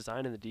charge of the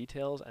design and the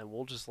details, and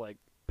we'll just like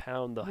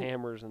pound the Well,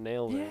 hammers and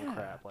nails and yeah.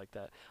 crap like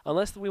that.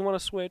 Unless we want to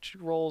switch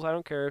roles, I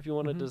don't care if you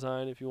want to Mhm.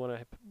 design, if you want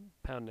to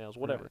pound nails,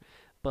 whatever. Right.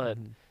 But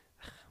Mhm.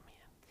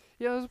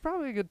 Yeah, it was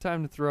probably a good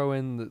time to throw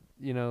in the,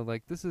 you know,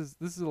 like this is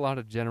a lot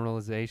of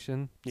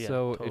generalization. Yeah,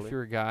 so totally. if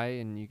you're a guy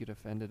and you get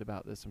offended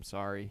about this, I'm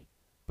sorry,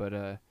 but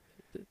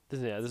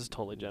this is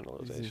totally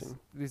generalization.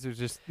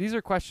 these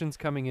are questions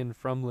coming in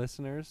from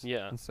listeners,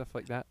 Yeah. and stuff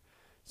like that.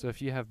 So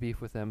if you have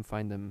beef with them,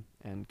 find them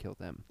and kill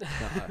them,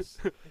 not us.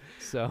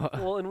 So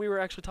Well, and we were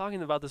actually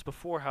talking about this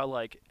before, how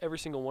like every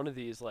single one of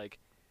these, like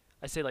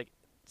I say like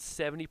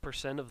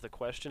 70% of the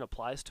question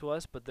applies to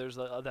us, but there's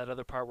that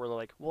other part where they're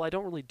like, well, I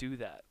don't really do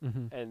that,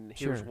 mhm. and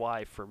here's Sure.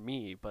 why for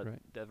me, but Right.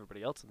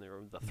 everybody else in the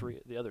room,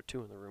 Mhm. the other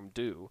two in the room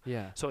do.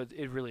 Yeah. So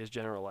it really is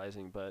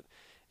generalizing, but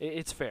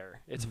it's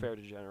fair. It's Mhm. fair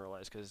to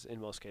generalize, because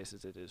in most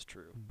cases it is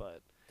true. Mhm.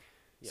 But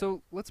yeah.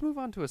 So let's move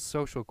on to a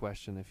social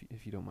question,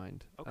 if you don't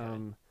mind.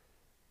 Okay.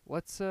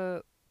 Let's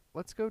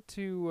go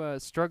to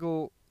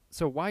struggle.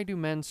 So why do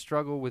men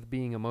struggle with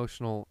being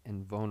emotional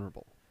and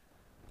vulnerable?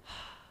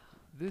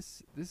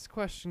 This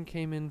question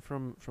came in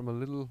from a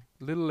little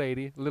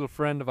lady, a little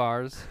friend of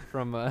ours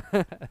from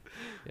yeah.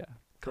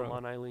 Come from-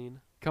 on, Eileen.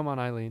 Come on,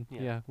 Eileen.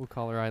 Yeah. Yeah, we'll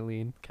call her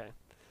Eileen. 'Kay.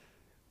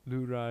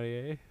 Lou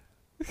Rarier.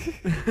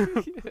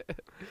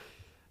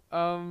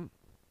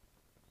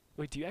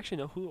 Wait, do you actually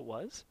know who it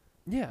was?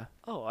 Yeah.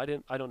 Oh, I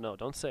don't know.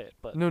 Don't say it,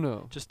 but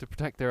No. just to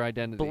protect their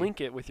identity.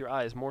 blink it with your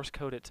eyes. Morse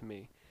code it to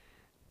me.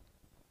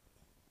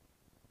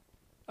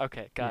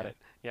 Okay, got Yeah. it.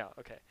 Yeah,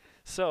 okay.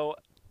 So,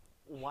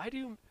 why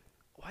do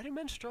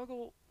men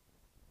struggle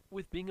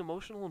with being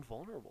emotional and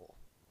vulnerable?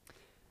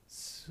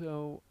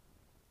 So,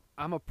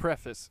 I'm gonna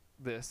preface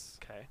this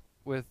Okay.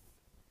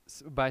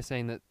 by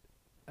saying that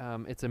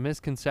it's a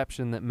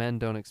misconception that men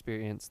don't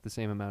experience the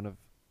same amount of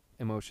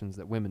emotions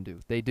that women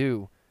do. They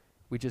do.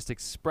 We just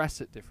express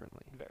it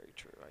differently. Very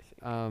true, I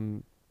think.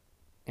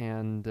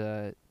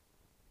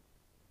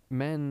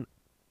 Men.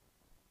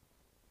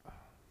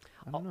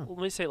 I don't know. Let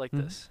me say it like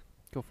Mhm. this.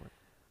 Go for it.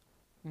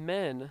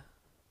 Men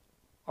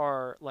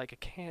are like a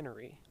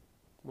cannery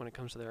when it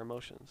comes to their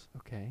emotions.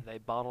 Okay. They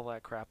bottle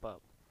that crap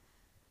up.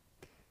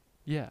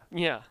 Yeah.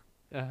 Yeah.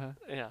 Uh-huh.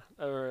 Yeah.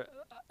 Or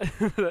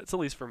that's at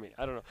least for me.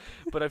 I don't know.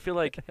 But I feel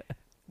like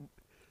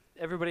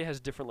everybody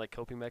has different like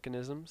coping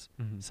mechanisms.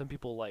 Mhm. Some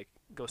people like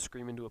go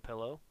scream into a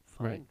pillow.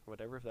 Fine, Right.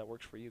 whatever. If that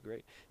works for you,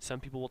 great. Some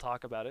people will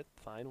talk about it.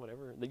 Fine,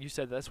 whatever. Like you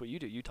said, that's what you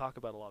do. You talk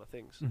about a lot of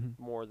things Mhm.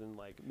 more than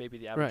like maybe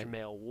the average Right.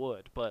 male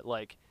would. But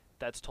like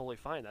that's totally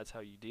fine. That's how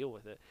you deal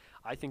with it.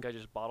 I think I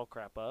just bottle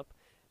crap up,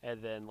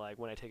 and then like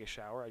when I take a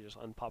shower, I just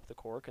unpop the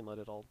cork and let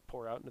it all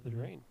pour out into the Mhm.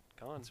 drain.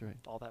 Gone. That's right.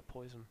 All that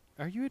poison.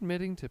 Are you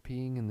admitting to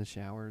peeing in the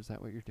shower? Is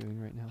that what you're doing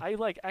right now? I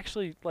like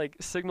actually like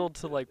signaled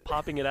to like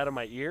popping it out of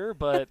my ear,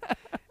 but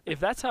if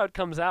that's how it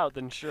comes out,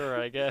 then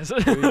sure, I guess.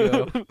 There you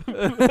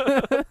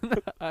go.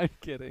 I'm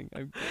kidding.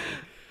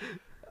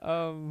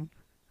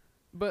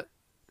 But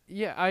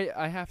yeah,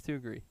 I have to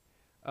agree.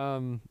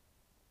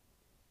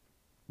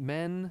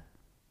 Men.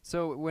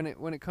 So when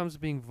it comes to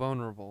being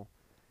vulnerable,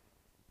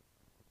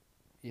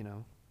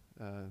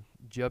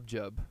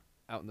 Jub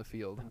out in the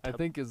field, And I Tub-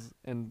 think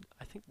and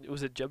I think it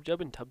was a Jub Jub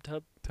and Tub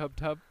Tub.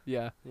 Tub,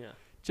 yeah. Yeah.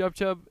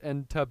 Jub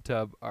and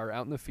Tub are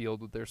out in the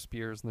field with their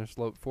spears and their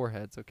sloped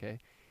foreheads, okay?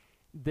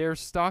 They're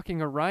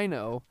stalking a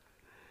rhino,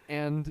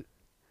 and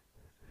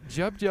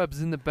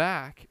Jub's in the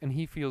back, and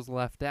he feels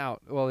left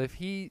out. Well, if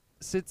he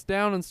sits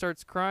down and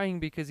starts crying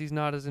because he's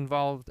not as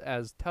involved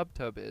as Tub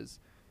is,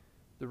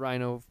 the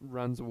rhino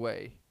runs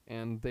away,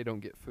 and they don't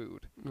get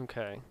food.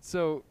 Okay.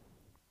 So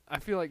I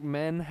feel like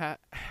men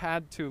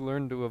had to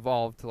learn to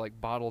evolve to,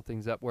 like, bottle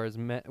things up, whereas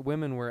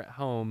women were at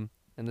home,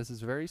 and this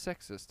is very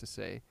sexist to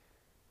say,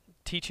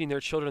 Teaching their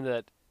children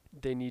that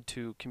they need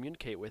to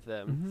communicate with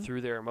them Mhm.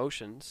 through their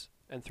emotions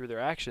and through their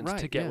actions to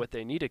Right, get yeah. what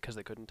they needed because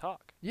they couldn't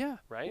talk. yeah.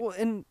 Right? Well,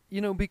 and,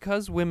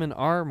 because women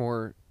are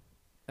more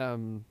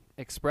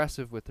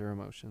expressive with their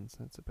emotions,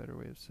 that's a better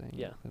way of saying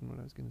Yeah. it than what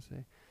I was going to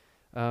say.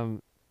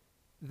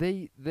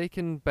 They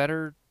can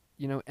better,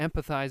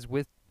 empathize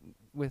with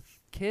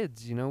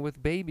kids,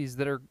 with babies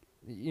that are,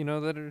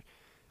 that are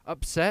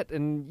upset,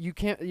 and you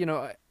can't,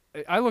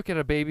 I look at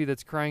a baby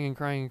that's crying and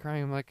crying and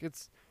crying, I'm like,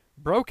 it's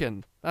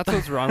broken. That's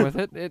what's wrong with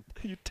it.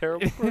 You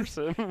terrible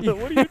person. What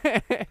What are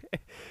you?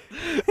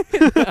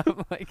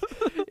 I'm like,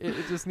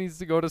 it just needs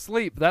to go to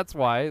sleep. That's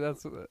why.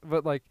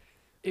 But like,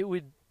 It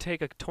would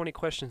take a 20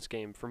 questions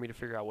game for me to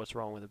figure out what's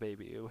wrong with a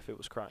baby if it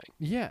was crying.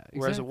 yeah. Exactly.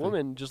 Whereas a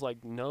woman just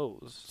like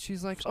knows.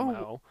 she's like,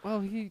 somehow. oh, well,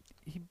 he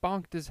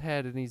bonked his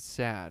head and he's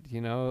sad,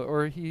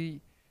 or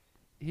he's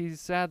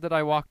sad that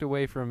I walked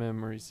away from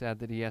him, or he's sad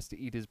that he has to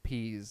eat his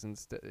peas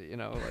instead,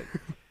 like.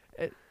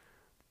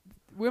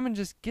 Women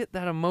just get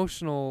that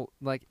emotional,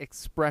 like,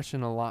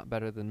 expression a lot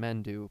better than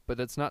men do, but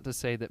that's not to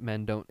say that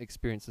men don't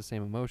experience the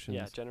same emotions.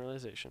 Yeah,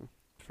 generalization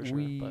for sure.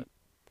 we But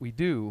we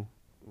do.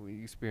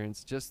 We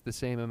experience just the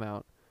same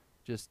amount.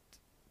 Just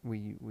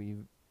we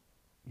we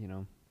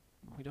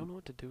don't know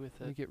what to do with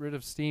we it. get rid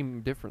of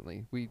steam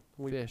differently. We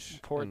We fish,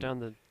 Pour it and down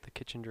the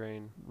kitchen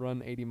drain.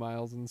 run 80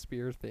 miles and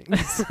spear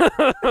things.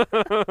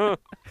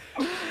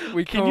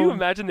 We Can you comb-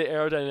 imagine the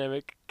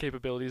aerodynamic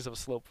capabilities of a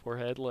sloped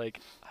forehead? Like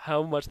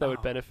how much that would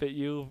Oh. benefit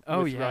you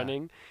Oh, with yeah.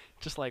 running?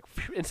 Just like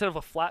instead of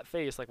a flat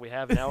face like we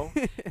have now,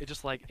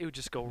 it would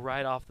just go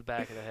right off the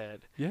back of the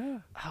head. Yeah.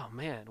 Oh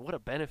man, what a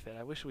benefit!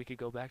 I wish we could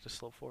go back to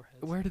sloped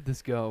foreheads. Where did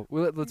this go?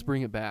 Well, let's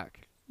bring it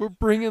back. We're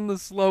bringing the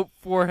slope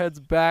foreheads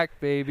back,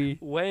 baby.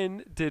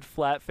 When did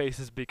flat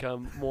faces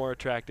become more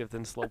attractive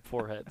than sloped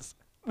foreheads?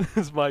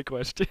 Is my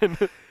question.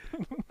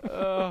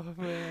 Oh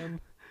man.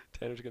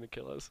 Tanner's gonna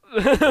kill us.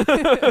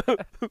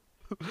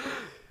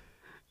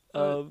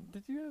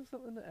 Did you have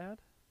something to add?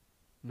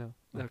 No.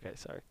 Okay,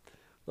 sorry.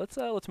 Let's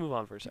move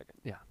on for a second.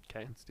 Yeah.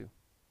 Okay. Let's do.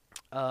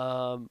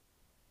 I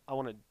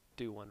want to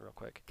do one real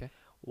quick. 'Kay.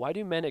 Why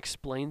do men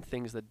explain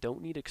things that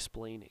don't need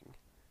explaining?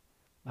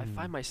 I Mm.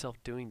 find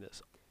myself doing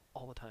this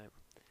all the time.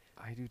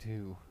 I do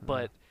too.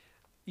 But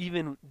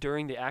even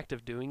during the act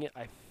of doing it,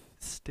 I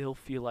still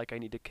feel like I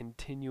need to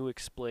continue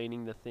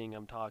explaining the thing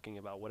I'm talking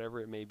about, whatever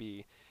it may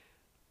be,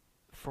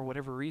 for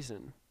whatever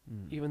reason,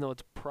 even though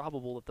it's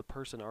probable that the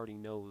person already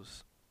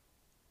knows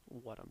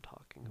what I'm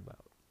talking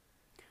about.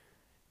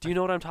 Do you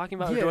know what I'm talking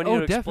about, or Yeah, do I need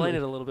to explain definitely.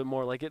 it a little bit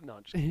more? Like it? No,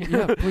 I'm just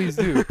Yeah, please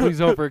do. Please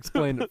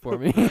over-explain it for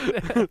me.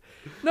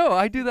 No,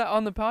 I do that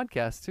on the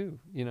podcast too.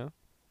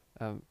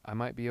 I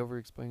might be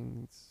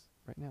over-explaining this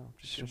right now.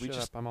 Should Shut we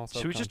just up. I'm also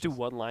should we just do conscious.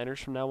 one-liners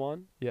from now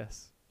on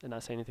Yes. and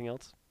not say anything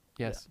else?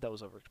 Yes. Yeah, that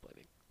was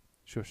over-explaining.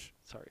 Shush.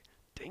 Sorry.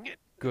 Dang it.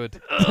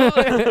 Good.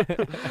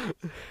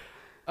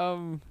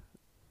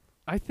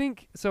 I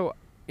think so.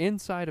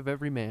 Inside of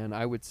every man,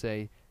 I would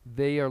say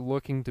they are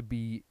looking to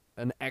be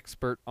an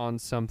expert on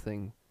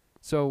something.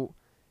 So,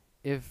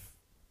 if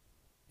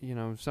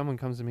someone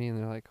comes to me and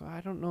they're like, oh, I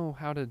don't know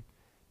how to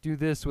do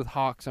this with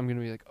hawks, I'm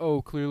gonna be like,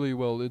 oh, clearly,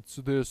 well, it's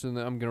this, and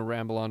then I'm gonna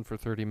ramble on for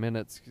 30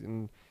 minutes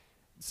and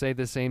say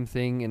the same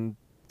thing in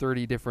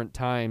 30 different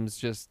times,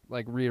 just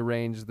like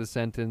rearrange the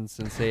sentence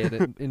and say it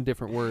in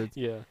different words.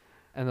 Yeah.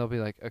 And they'll be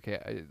like,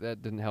 okay,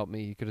 that didn't help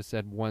me. You could have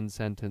said one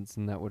sentence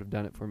and that would have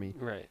done it for me.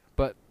 Right.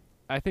 But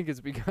I think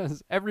it's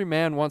because every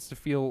man wants to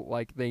feel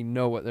like they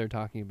know what they're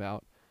talking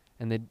about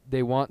and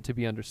they want to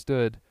be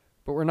understood.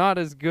 But we're not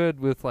as good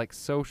with like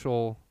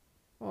social,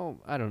 well,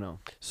 I don't know.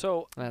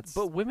 So, That's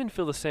but women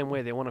feel the same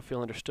way. They want to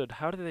feel understood.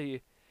 How do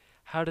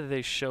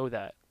they show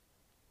that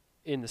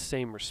in the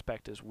same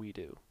respect as we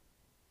do?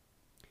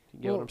 You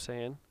get what Well, I'm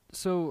saying?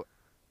 so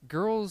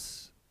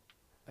girls,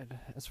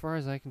 as far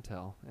as I can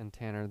tell, and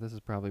Tanner, this is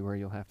probably where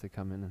you'll have to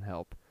come in and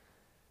help.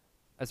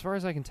 As far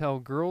as I can tell,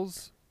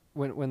 girls,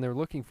 when they're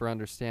looking for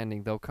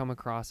understanding, they'll come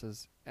across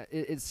as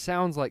it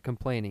sounds like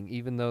complaining,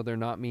 even though they're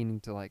not meaning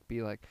to like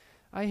be like,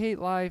 I hate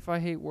life, I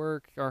hate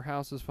work, our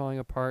house is falling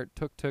apart,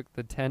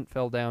 the tent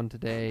fell down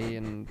today,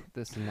 and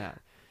this and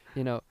that.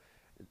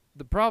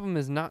 The problem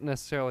is not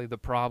necessarily the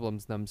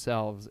problems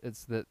themselves,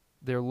 it's that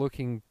they're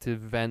looking to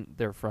vent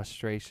their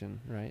frustration,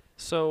 right?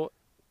 So,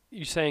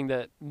 you're saying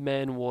that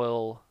men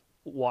will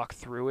walk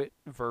through it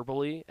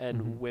verbally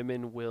and Mhm.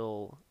 women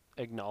will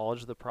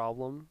acknowledge the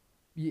problem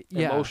Yeah.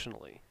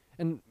 emotionally.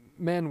 And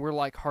men, we're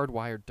like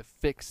hardwired to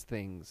fix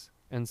things.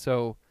 And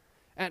so,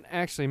 and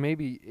actually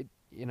maybe,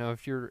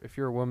 if you're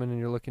a woman and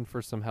you're looking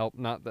for some help,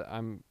 not that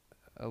I'm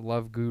a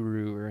love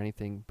guru or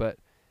anything, but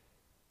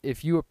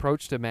if you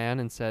approached a man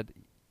and said,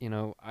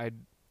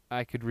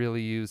 I could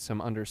really use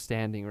some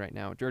understanding right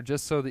now, or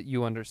just so that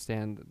you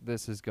understand that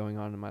this is going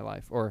on in my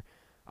life, or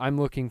I'm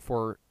looking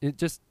for it,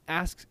 just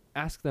ask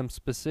them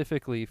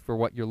specifically for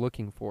what you're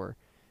looking for.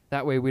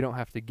 That way we don't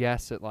have to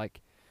guess at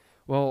like,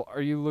 well,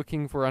 are you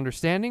looking for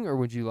understanding, or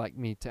would you like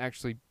me to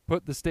actually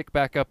put the stick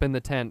back up in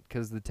the tent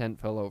because the tent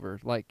fell over?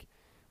 Like,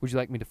 would you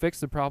like me to fix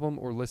the problem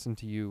or listen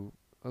to you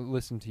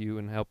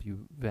and help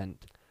you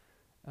vent?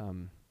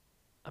 I'm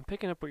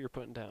picking up what you're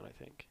putting down, I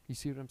think. You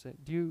see what I'm saying?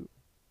 Do you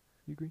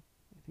agree?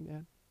 Anything to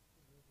add?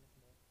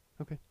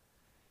 Okay.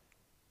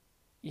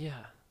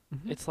 Yeah.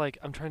 Mm-hmm. It's like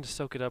I'm trying to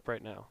soak it up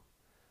right now.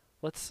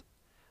 Let's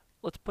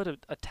put a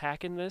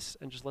tack in this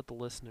and just let the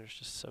listeners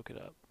just soak it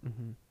up.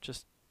 Mm-hmm.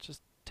 Just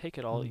take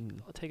it all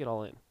take it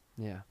all in.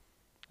 Yeah.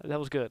 That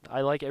was good.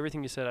 I like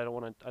everything you said. I don't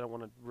want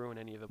to ruin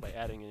any of it by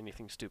adding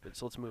anything stupid.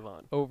 So let's move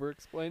on.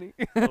 Over-explaining?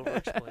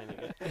 Over-explaining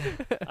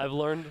it. I've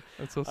learned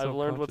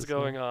what's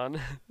going on.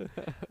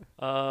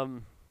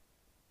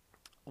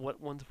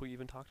 What ones have we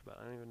even talked about?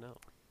 I don't even know.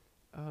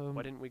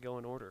 Why didn't we go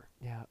in order?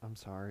 Yeah, I'm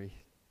sorry.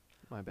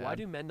 My bad. Why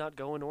do men not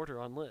go in order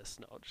on lists?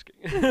 No, I'm just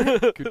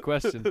kidding. Good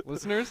question.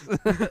 Listeners?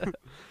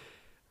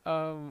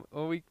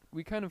 Well,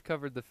 we kind of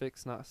covered the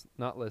fix,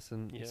 not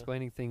listen, Yeah.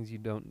 explaining things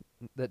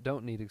that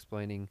don't need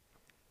explaining.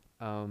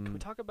 Can we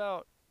talk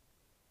about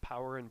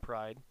power and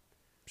pride?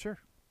 Sure.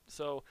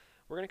 So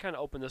we're going to kind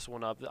of open this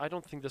one up. I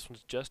don't think this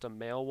one's just a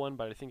male one,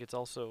 but I think it's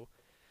also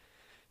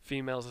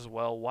females as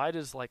well. Why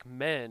does like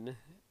men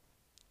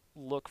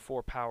look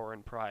for power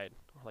and pride,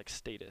 or like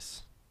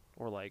status,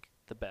 or like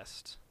the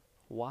best?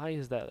 Why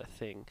is that a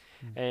thing?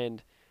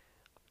 And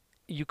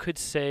you could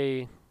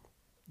say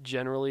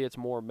generally it's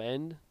more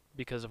men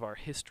because of our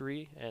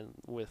history and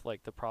with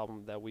like the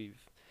problem that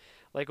we've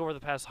like over the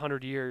past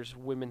 100 years,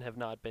 women have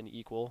not been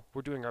equal.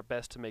 We're doing our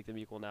best to make them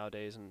equal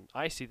nowadays, and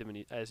I see them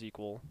as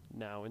equal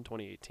now in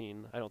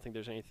 2018. I don't think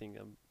there's anything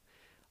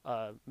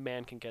a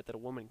man can get that a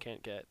woman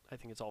can't get. I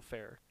think it's all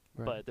fair,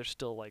 Right. but there's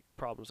still like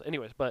problems.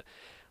 Anyways, but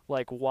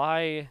like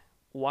why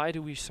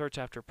do we search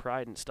after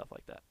pride and stuff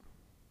like that?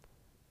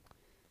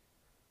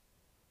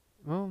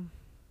 Well,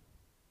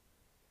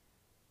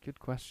 good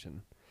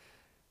question.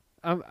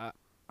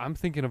 I'm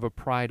thinking of a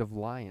pride of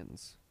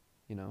lions,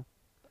 The Oh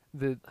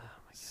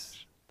my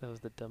gosh, that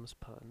was the dumbest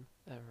pun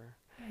ever.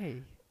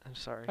 Hey, I'm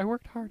sorry. I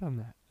worked hard on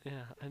that.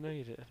 Yeah, I know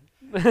you did.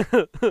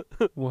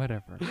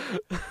 Whatever.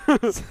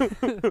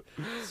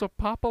 So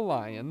Papa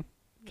Lion,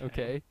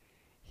 okay,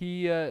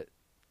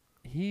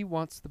 he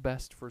wants the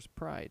best for his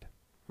pride.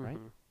 right?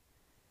 Mhm.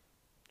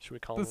 Should we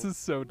call This him? is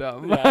so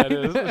dumb. Yeah, it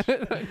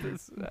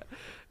is.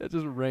 It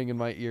just rang in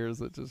my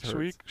ears. It just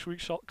hurts. Should we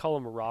call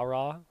him Rah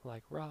Rah?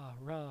 Like Rah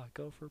Rah,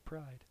 go for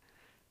pride.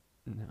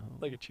 No.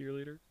 Like a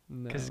cheerleader?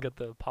 no. Because he's got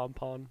the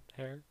pom-pom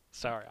hair.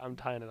 Sorry, I'm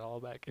tying it all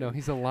back in. No,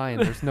 he's a lion.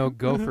 There's no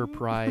gopher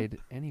pride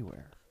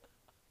anywhere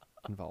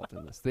involved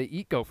in this. They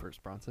eat gophers,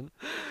 Bronson.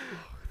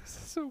 This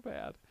is so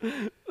bad.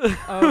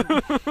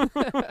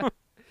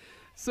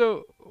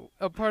 So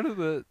a part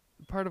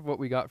of what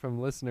we got from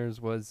listeners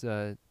was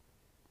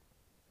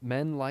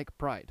men like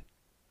pride.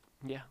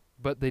 Yeah.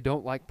 but they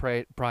don't like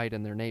pride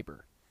in their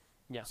neighbor.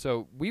 Yeah.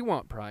 So we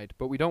want pride,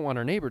 but we don't want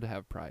our neighbor to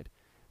have pride.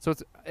 So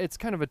it's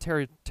kind of a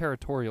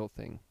territorial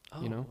thing.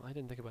 Oh, You know? I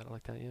didn't think about it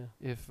like that. Yeah.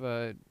 If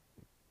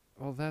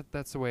well,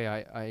 that's the way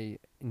I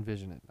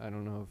envision it. I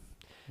don't know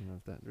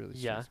if that really.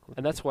 Yeah, sits with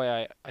and me. that's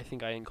why I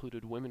think I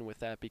included women with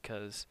that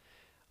because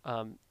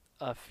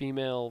a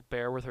female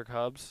bear with her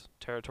cubs,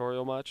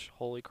 territorial much,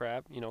 holy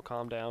crap,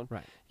 calm down.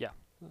 Right. Yeah,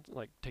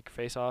 like take your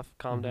face off,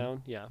 calm Mhm.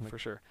 down. Yeah, Like- for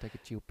sure. Take a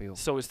chill pill.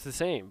 So it's the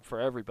same for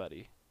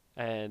everybody,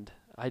 and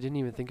I didn't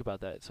even think about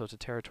that. So it's a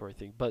territory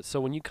thing. But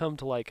so when you come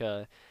to like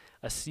a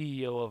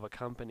CEO of a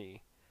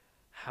company,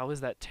 how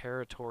is that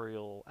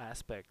territorial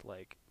aspect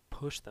like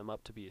push them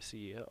up to be a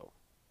CEO?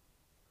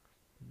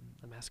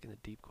 I'm asking the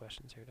deep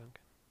questions here,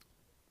 Duncan.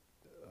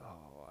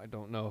 Oh, I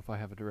don't know if I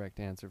have a direct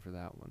answer for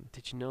that one.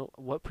 Did you know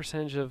what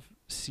percentage of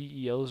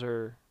CEOs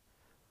are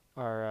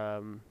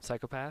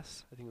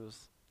psychopaths? I think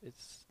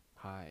it's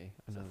High.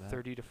 I know that.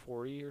 30 to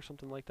 40 or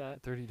something like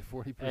that. 30 to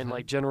 40%. And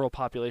like general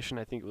population,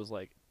 I think it was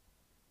like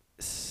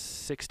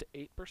 6 to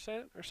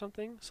 8% or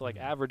something. So like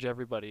Mhm. average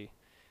everybody,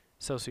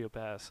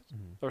 sociopaths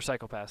Mhm. or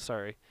psychopaths.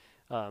 Sorry,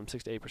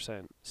 6 to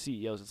 8%.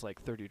 CEOs, it's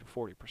like 30 to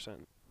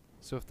 40%.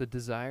 So if the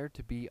desire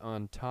to be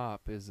on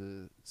top is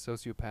a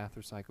sociopath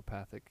or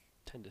psychopathic,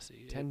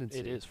 Tendency. Tendency.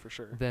 It is for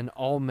sure. then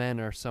all men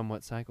are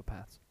somewhat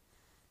psychopaths.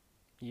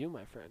 You,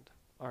 my friend,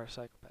 are a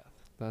psychopath.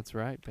 That's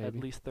right, baby. At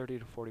least 30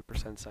 to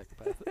 40%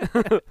 psychopath.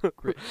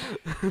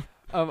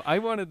 I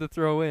wanted to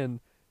throw in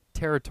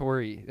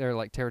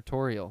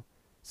territorial.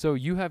 So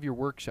you have your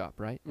workshop,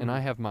 right? And I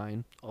Mhm. have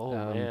mine. Oh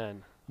Um,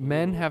 man.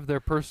 Men Ooh. have their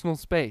personal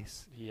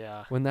space.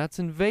 Yeah. When that's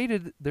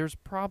invaded, there's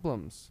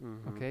problems.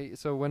 Mhm. Okay?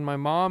 So when my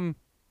mom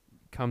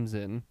comes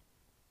in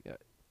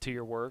To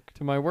your work.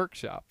 to my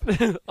workshop,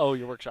 Oh,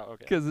 your workshop.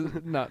 Okay.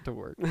 because not to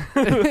work,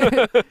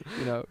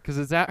 because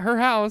it's at her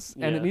house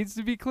and it Yeah. needs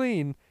to be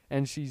clean,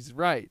 and she's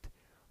right.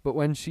 But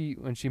when she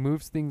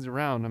moves things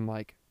around, I'm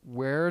like,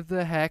 where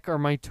the heck are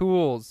my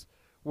tools?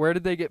 Where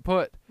did they get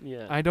put?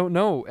 Yeah. I don't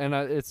know, and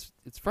it's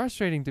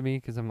frustrating to me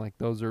because I'm like,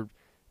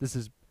 this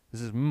is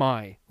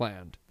my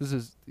land. This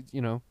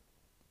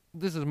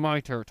is my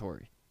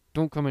territory.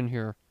 Don't come in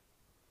here.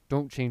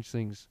 Don't change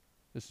things.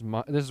 This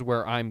is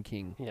where I'm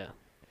king. Yeah.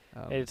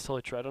 It's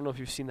totally true. I don't know if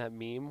you've seen that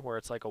meme where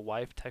it's like a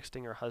wife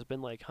texting her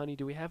husband, like, honey,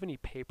 do we have any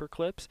paper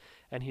clips?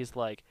 And he's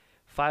like,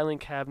 filing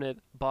cabinet,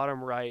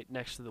 bottom right,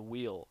 next to the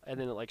wheel. And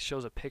then it like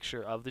shows a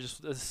picture of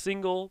just a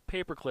single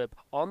paper clip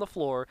on the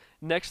floor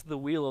next to the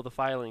wheel of the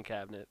filing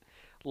cabinet.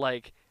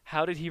 Like,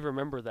 how did he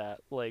remember that?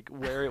 Like,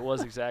 where it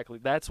was exactly.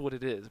 That's what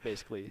it is,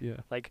 basically.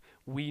 Yeah. Like,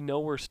 we know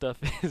where stuff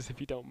is if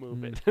you don't move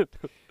Mm. it.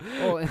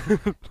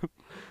 Well,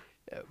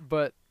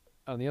 but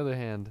on the other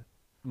hand,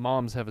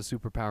 moms have a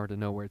superpower to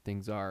know where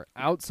things are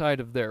outside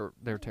of their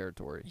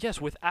territory.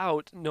 Yes,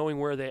 without knowing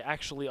where they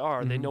actually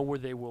are, they Mhm. know where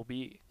they will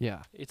be.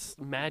 Yeah. It's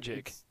magic.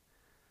 It's-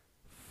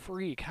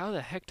 Freak. How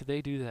the heck do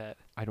they do that?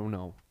 I don't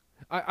know.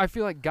 I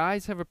feel like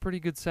guys have a pretty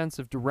good sense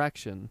of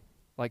direction,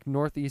 like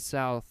north, east,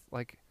 south.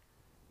 Like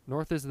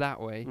north is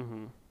that way,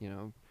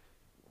 Mm-hmm.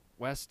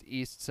 West,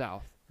 east,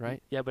 south,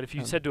 right? Yeah, but if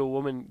you Um, said to a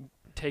woman,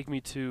 take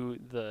me to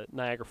the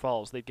Niagara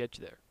Falls, they'd get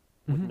you there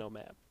with Mhm. no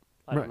map.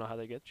 I don't Right. know how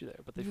they get you there,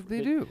 but They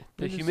they do. The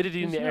They just-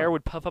 humidity in they the just air know.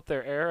 would puff up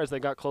their air as they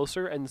got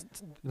closer, and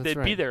they'd be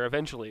right. there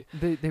eventually.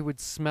 They would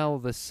smell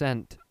the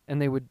scent,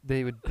 and they would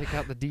pick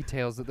out the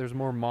details that there's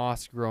more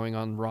moss growing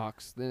on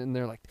rocks, and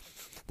they're like,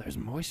 "There's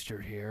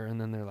moisture here,"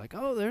 and then they're like,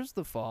 "Oh, there's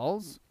the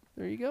falls.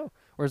 There you go."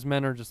 Whereas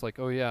men are just like,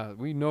 "Oh yeah,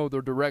 we know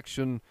the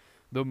direction.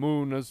 The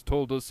moon has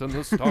told us, and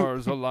the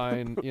stars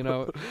align."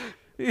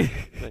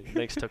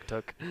 Thanks, Tuk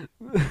Tuk.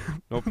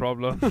 No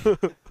problem.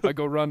 I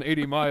go run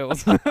 80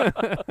 miles.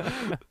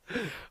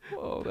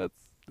 Oh,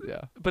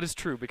 yeah. But it's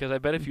true, because I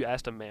bet if you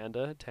asked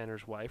Amanda,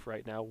 Tanner's wife,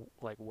 right now,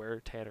 like where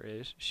Tanner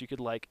is, she could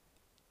like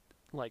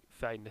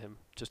find him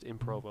just in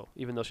Provo,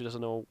 even though she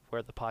doesn't know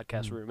where the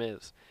podcast Mhm. room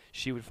is.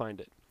 She would find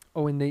it.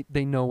 Oh, and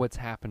they know what's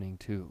happening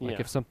too. Like Yeah.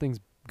 if something's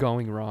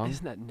going wrong,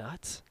 Isn't that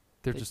nuts?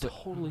 they're They just like,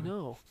 totally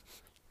know.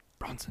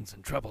 Bronson's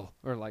in trouble.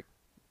 Or like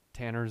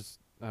Tanner's,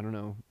 I don't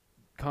know,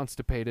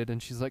 constipated,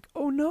 and she's like,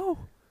 "Oh no,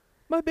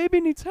 my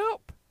baby needs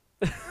help."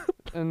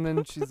 And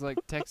then she's like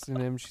texting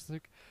him. She's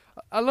like,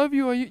 "I love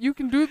you. You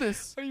can do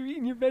this. Are you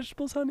eating your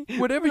vegetables, honey?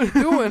 Whatever you're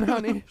doing,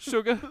 honey,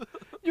 sugar,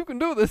 you can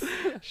do this.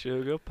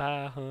 Sugar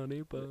pie,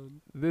 honey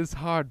bun. This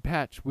hard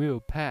patch will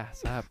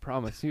pass. I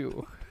promise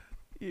you."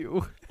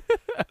 You.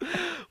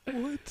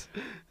 What?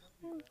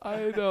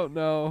 I don't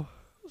know.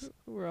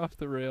 We're off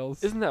the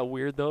rails. Isn't that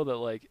weird though? That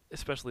like,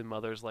 especially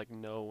mothers like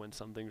know when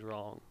something's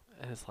wrong,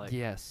 and it's like,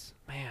 Yes.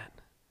 man,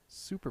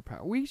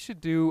 Superpower. We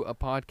should do a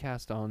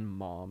podcast on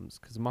moms,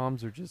 because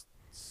moms are just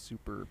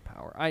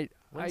superpower.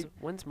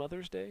 when's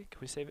Mother's Day?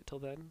 Can we save it till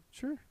then?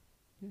 Sure.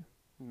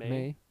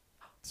 May.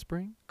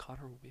 Spring,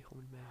 Connor will be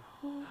home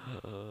in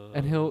May.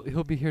 and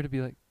he'll be here to be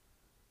like,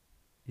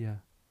 yeah.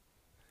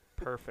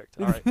 Perfect.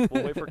 All right,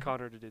 we'll wait for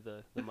Connor to do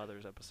the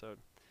Mother's episode.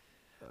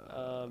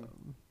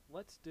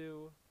 Let's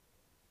do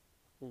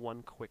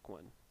one quick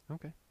one,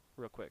 Okay.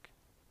 real quick.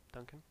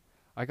 Duncan.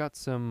 I got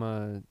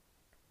some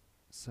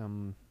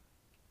some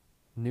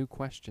new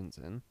questions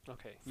in.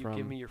 Okay, you From-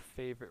 give me your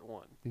favorite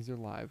one. These are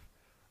live.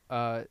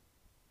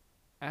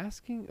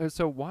 Asking.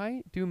 So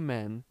why do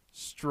men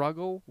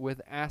struggle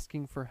with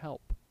asking for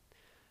help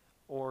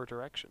Or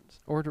directions.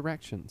 or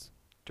directions?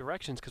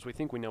 Directions because we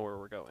think we know where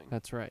we're going.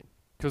 That's right.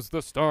 'Cause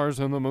the stars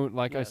and the moon,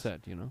 like I Yes.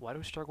 said, you know. Why do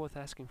we struggle with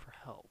asking for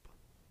help?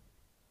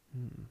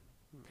 Hmm.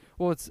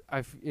 Well,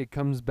 it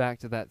comes back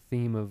to that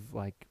theme of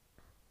like,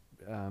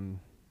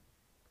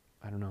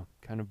 I don't know,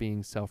 kind of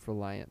being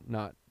self-reliant,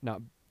 not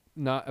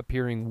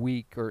appearing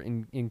weak or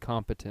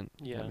incompetent.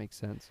 If Yeah. that makes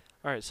sense.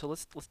 All right, so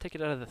let's take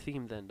it out of the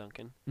theme then,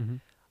 Duncan. Mm-hmm.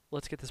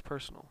 Let's get this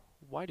personal.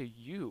 Why do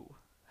you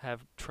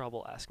have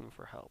trouble asking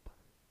for help?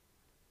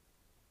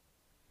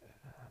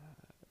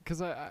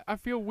 'Cause I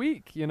feel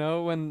weak, you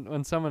know,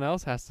 when someone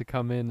else has to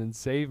come in and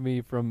save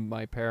me from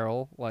my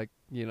peril. Like,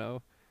 you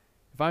know,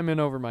 if I'm in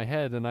over my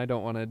head and I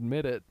don't want to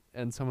admit it,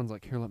 and someone's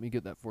like, "Here, let me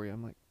get that for you,"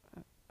 I'm like,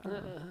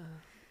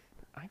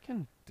 I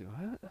can do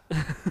it.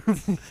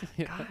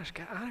 You know? Gosh,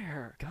 get out of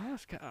here.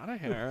 Gosh, get out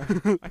of here.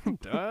 I can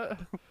do it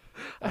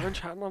I've been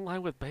chatting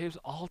online with babes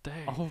all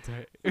day. all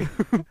day.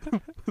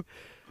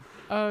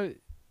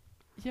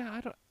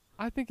 Yeah,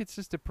 I think it's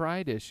just a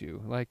pride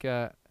issue. Like,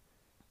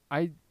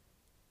 I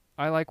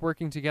like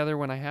working together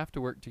when I have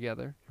to work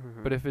together.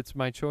 Mhm. But if it's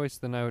my choice,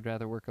 then I would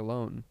rather work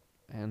alone.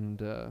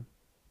 And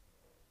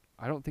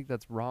I don't think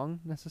that's wrong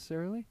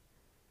necessarily.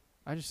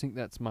 I just think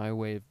that's my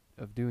way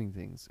of doing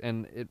things.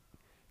 And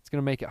it's going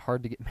to make it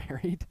hard to get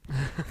married.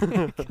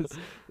 'Cause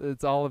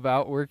it's all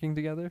about working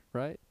together,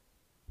 right?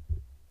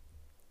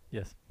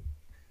 Yes.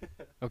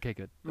 Okay,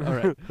 good. All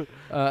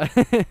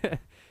right.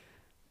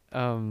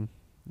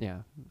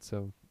 Yeah.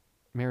 So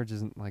marriage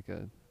isn't like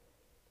a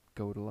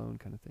go it alone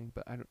kind of thing,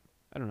 but I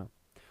don't know.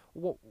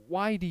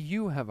 Why do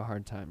you have a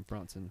hard time,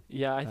 Bronson?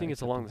 Yeah, I think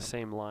it's along the accepting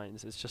same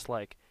lines. It's just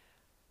like,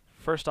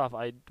 first off,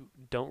 I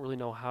don't really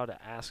know how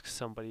to ask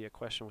somebody a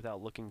question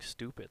without looking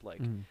stupid. Like,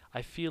 Mm.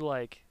 I feel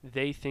like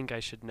they think I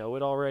should know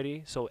it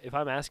already. So if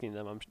I'm asking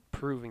them, I'm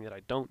proving that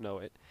I don't know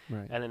it.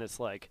 Right. And then it's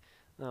like,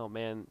 oh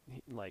man,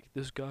 like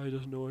this guy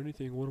doesn't know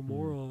anything. What a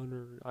moron,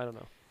 or I don't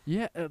know.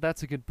 Yeah,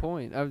 that's a good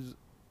point. I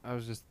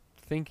was just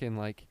thinking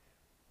like,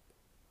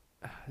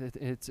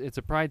 it's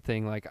a pride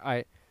thing. Like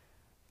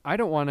I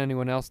don't want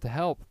anyone else to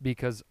help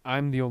because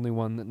I'm the only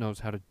one that knows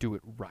how to do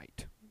it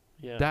right.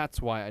 Yeah.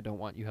 That's why I don't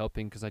want you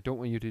helping, because I don't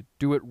want you to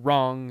do it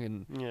wrong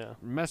and Yeah.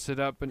 mess it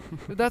up. And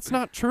that's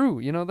not true.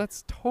 You know,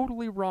 that's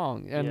totally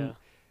wrong. And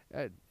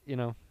Yeah. you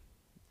know,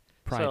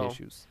 pride So-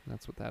 issues.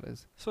 That's what that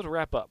is. So to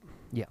wrap up,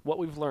 Yeah. what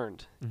we've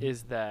learned Mhm.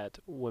 is that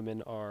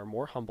women are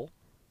more humble.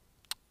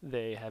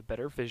 They have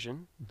better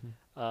vision.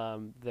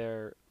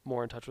 They're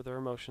more in touch with their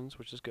emotions,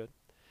 which is good.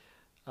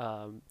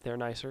 They're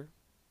nicer.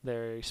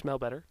 They smell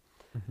better,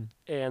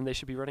 and they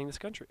should be running this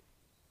country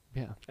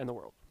Yeah, and the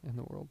world. in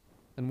the world.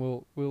 And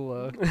we'll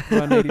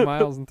run 80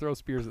 miles and throw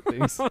spears at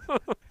things.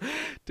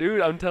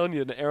 Dude, I'm telling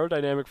you, an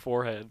aerodynamic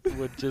forehead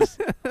would just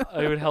it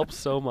would help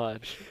so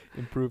much.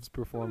 Improves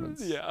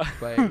performance Yeah.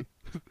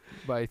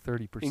 by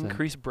 30%.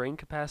 Increase brain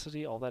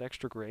capacity, all that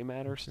extra gray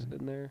matter Okay.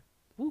 in there.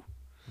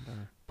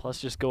 Better. Plus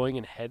just going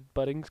and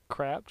headbutting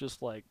crap,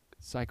 just like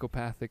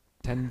Psychopathic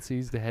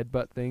tendencies to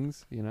headbutt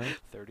things, you know?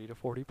 30 to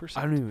 40%.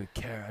 I don't even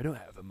care. I don't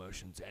have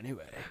emotions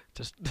anyway.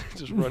 Just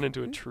run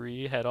into a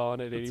tree head on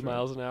at 80 That's right.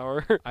 miles an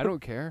hour. I don't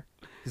care.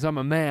 Because I'm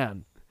a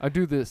man. I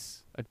do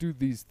this. I do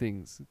these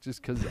things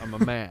just because I'm a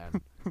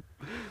man.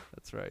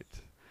 That's right.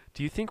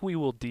 Do you think we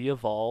will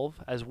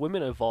de-evolve as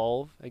women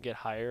evolve and get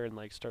higher and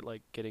like start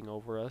like getting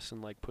over us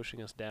and like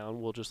pushing us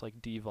down? We'll just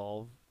like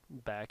de-evolve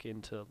back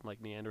into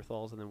like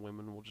Neanderthals, and then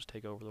women will just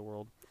take over the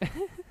world.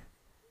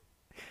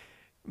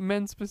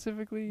 Men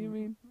specifically, you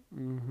mean?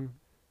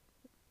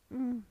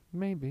 Mm-hmm.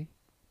 Maybe.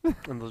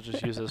 And they'll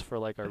just use us for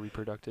like our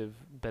reproductive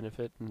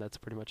benefit, and that's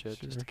pretty much it.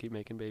 Just Sure. to keep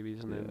making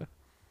babies, and then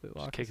They just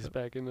lock kick us us up.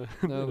 back into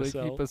No, the they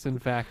cell. keep us in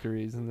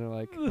factories, and they're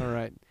like, all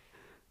right,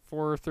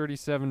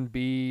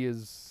 437B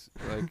is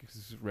like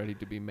is ready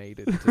to be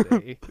mated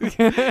today.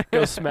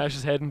 Go smash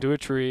his head into a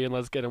tree and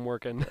let's get him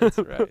working. That's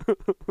right.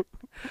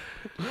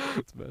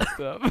 It's messed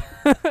up.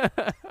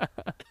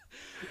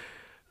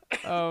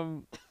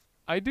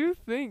 I do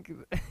think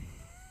that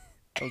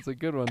was a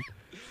good one.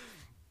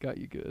 Got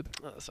you good.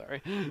 Oh,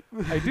 sorry.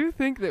 I do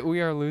think that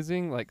we are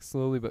losing, like,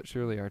 slowly but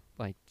surely, our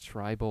like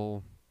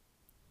tribal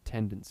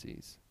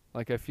tendencies.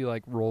 Like, I feel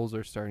like roles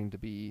are starting to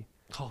be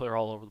Oh, they're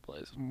all over the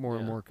place. more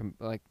and Yeah. more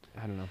like,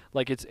 I don't know.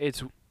 Like it's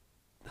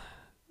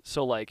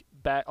so like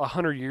back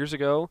 100 years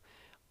ago,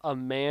 a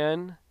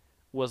man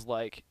was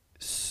like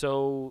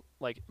so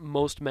like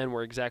most men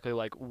were exactly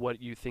like what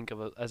you think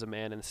of as a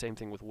man, and the same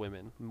thing with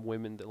women.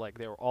 Women that like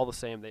they were all the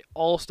same. They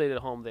all stayed at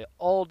home. They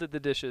all did the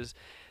dishes.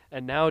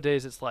 And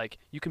nowadays it's like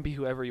you can be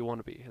whoever you want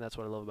to be, and that's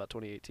what I love about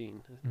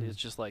 2018. It's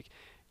just like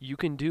you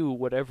can do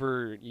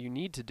whatever you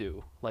need to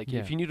do. Like Yeah.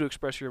 if you need to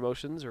express your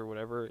emotions or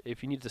whatever,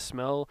 if you need to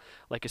smell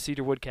like a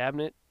cedar wood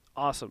cabinet,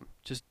 awesome.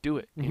 Just do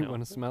it. You know?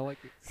 want to smell like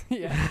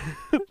yeah.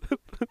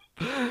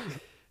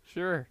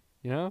 Sure.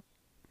 You know?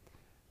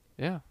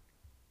 Yeah.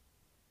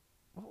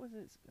 What was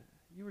it?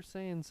 you were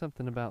saying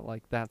something about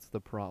like that's the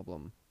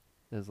problem,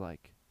 is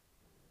like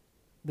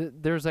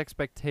there's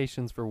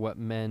expectations for what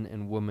men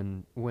and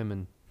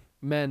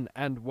men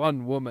and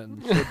one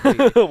woman should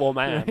be. Well,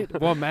 man.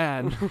 Right? Well,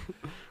 man.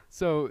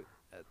 So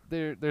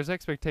there's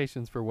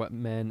expectations for what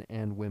men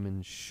and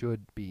women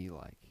should be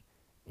like,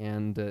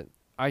 and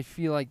I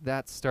feel like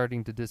that's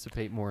starting to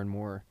dissipate more and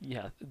more.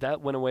 Yeah,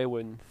 that went away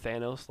when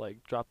Thanos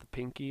like dropped the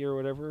pinky or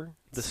whatever,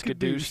 the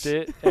Skadooshed. skadooshed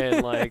it,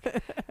 and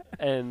like,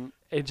 and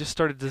it just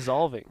started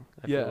dissolving.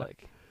 I Yeah. feel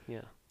like,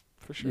 yeah,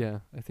 for sure. Yeah,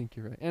 I think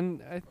you're right.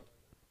 And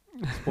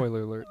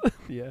spoiler alert.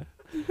 Yeah.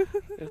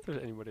 If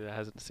there's anybody that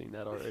hasn't seen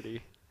that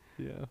already,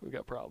 Yeah. we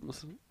got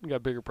problems. We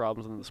got bigger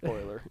problems than the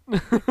spoiler.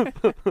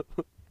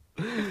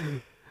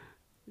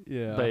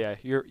 Yeah. But yeah,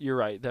 you're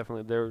right.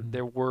 Definitely,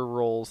 there were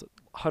roles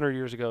 100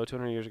 years ago,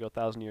 200 years ago,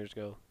 1,000 years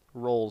ago,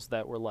 roles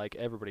that were like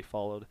everybody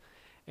followed,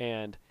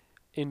 and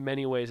in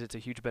many ways, it's a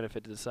huge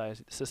benefit to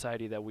the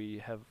society that we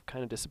have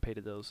kind of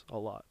dissipated those a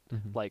lot.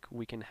 Mhm. Like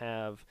we can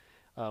have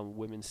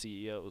women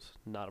CEOs,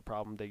 not a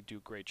problem. They do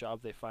a great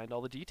job. They find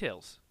all the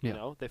details. Yeah. You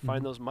know, they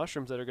find Mhm. those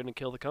mushrooms that are going to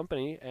kill the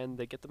company, and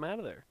they get them out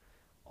of there.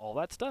 All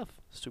that stuff,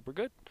 super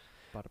good.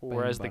 Bada bing,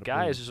 Whereas the bada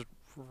guy boom. is just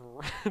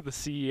the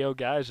CEO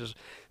guy is just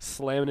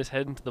slamming his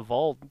head into the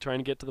vault trying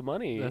to get to the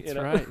money. That's you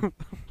know? right.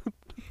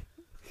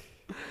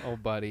 Oh,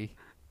 buddy.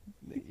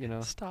 You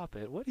know. Stop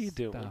it! What are you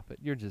doing? Stop it.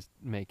 You're just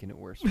making it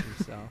worse for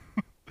yourself.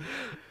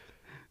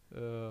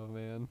 Oh,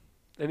 man.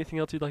 Anything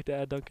else you'd like to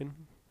add,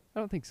 Duncan? I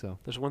don't think so.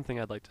 There's one thing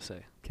I'd like to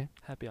say. 'Kay.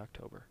 Happy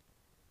October.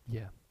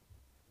 Yeah.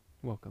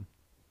 Welcome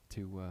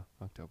to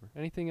October.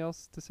 Anything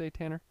else to say,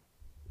 Tanner?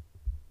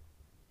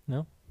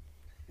 No?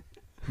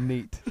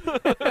 Neat.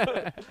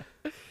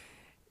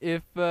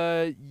 If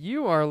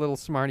you are a little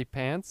smarty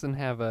pants and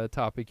have a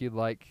topic you'd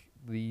like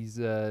these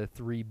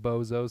three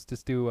bozos to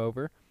stew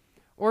over,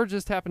 or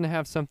just happen to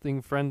have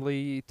something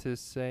friendly to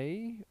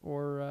say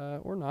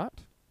or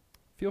not,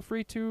 feel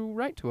free to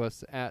write to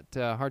us at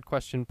Hard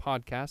Question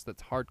Podcast.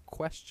 That's Hard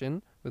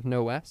Question with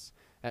no S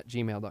at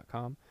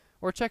gmail.com.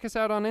 Or check us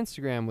out on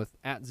Instagram with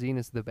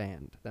 @Zenos the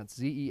Band. That's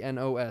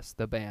ZENOS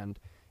the Band.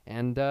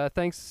 And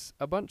thanks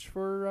a bunch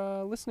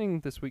for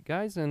listening this week,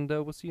 guys, and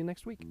we'll see you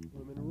next week.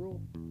 Women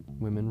rule.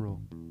 Women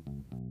rule.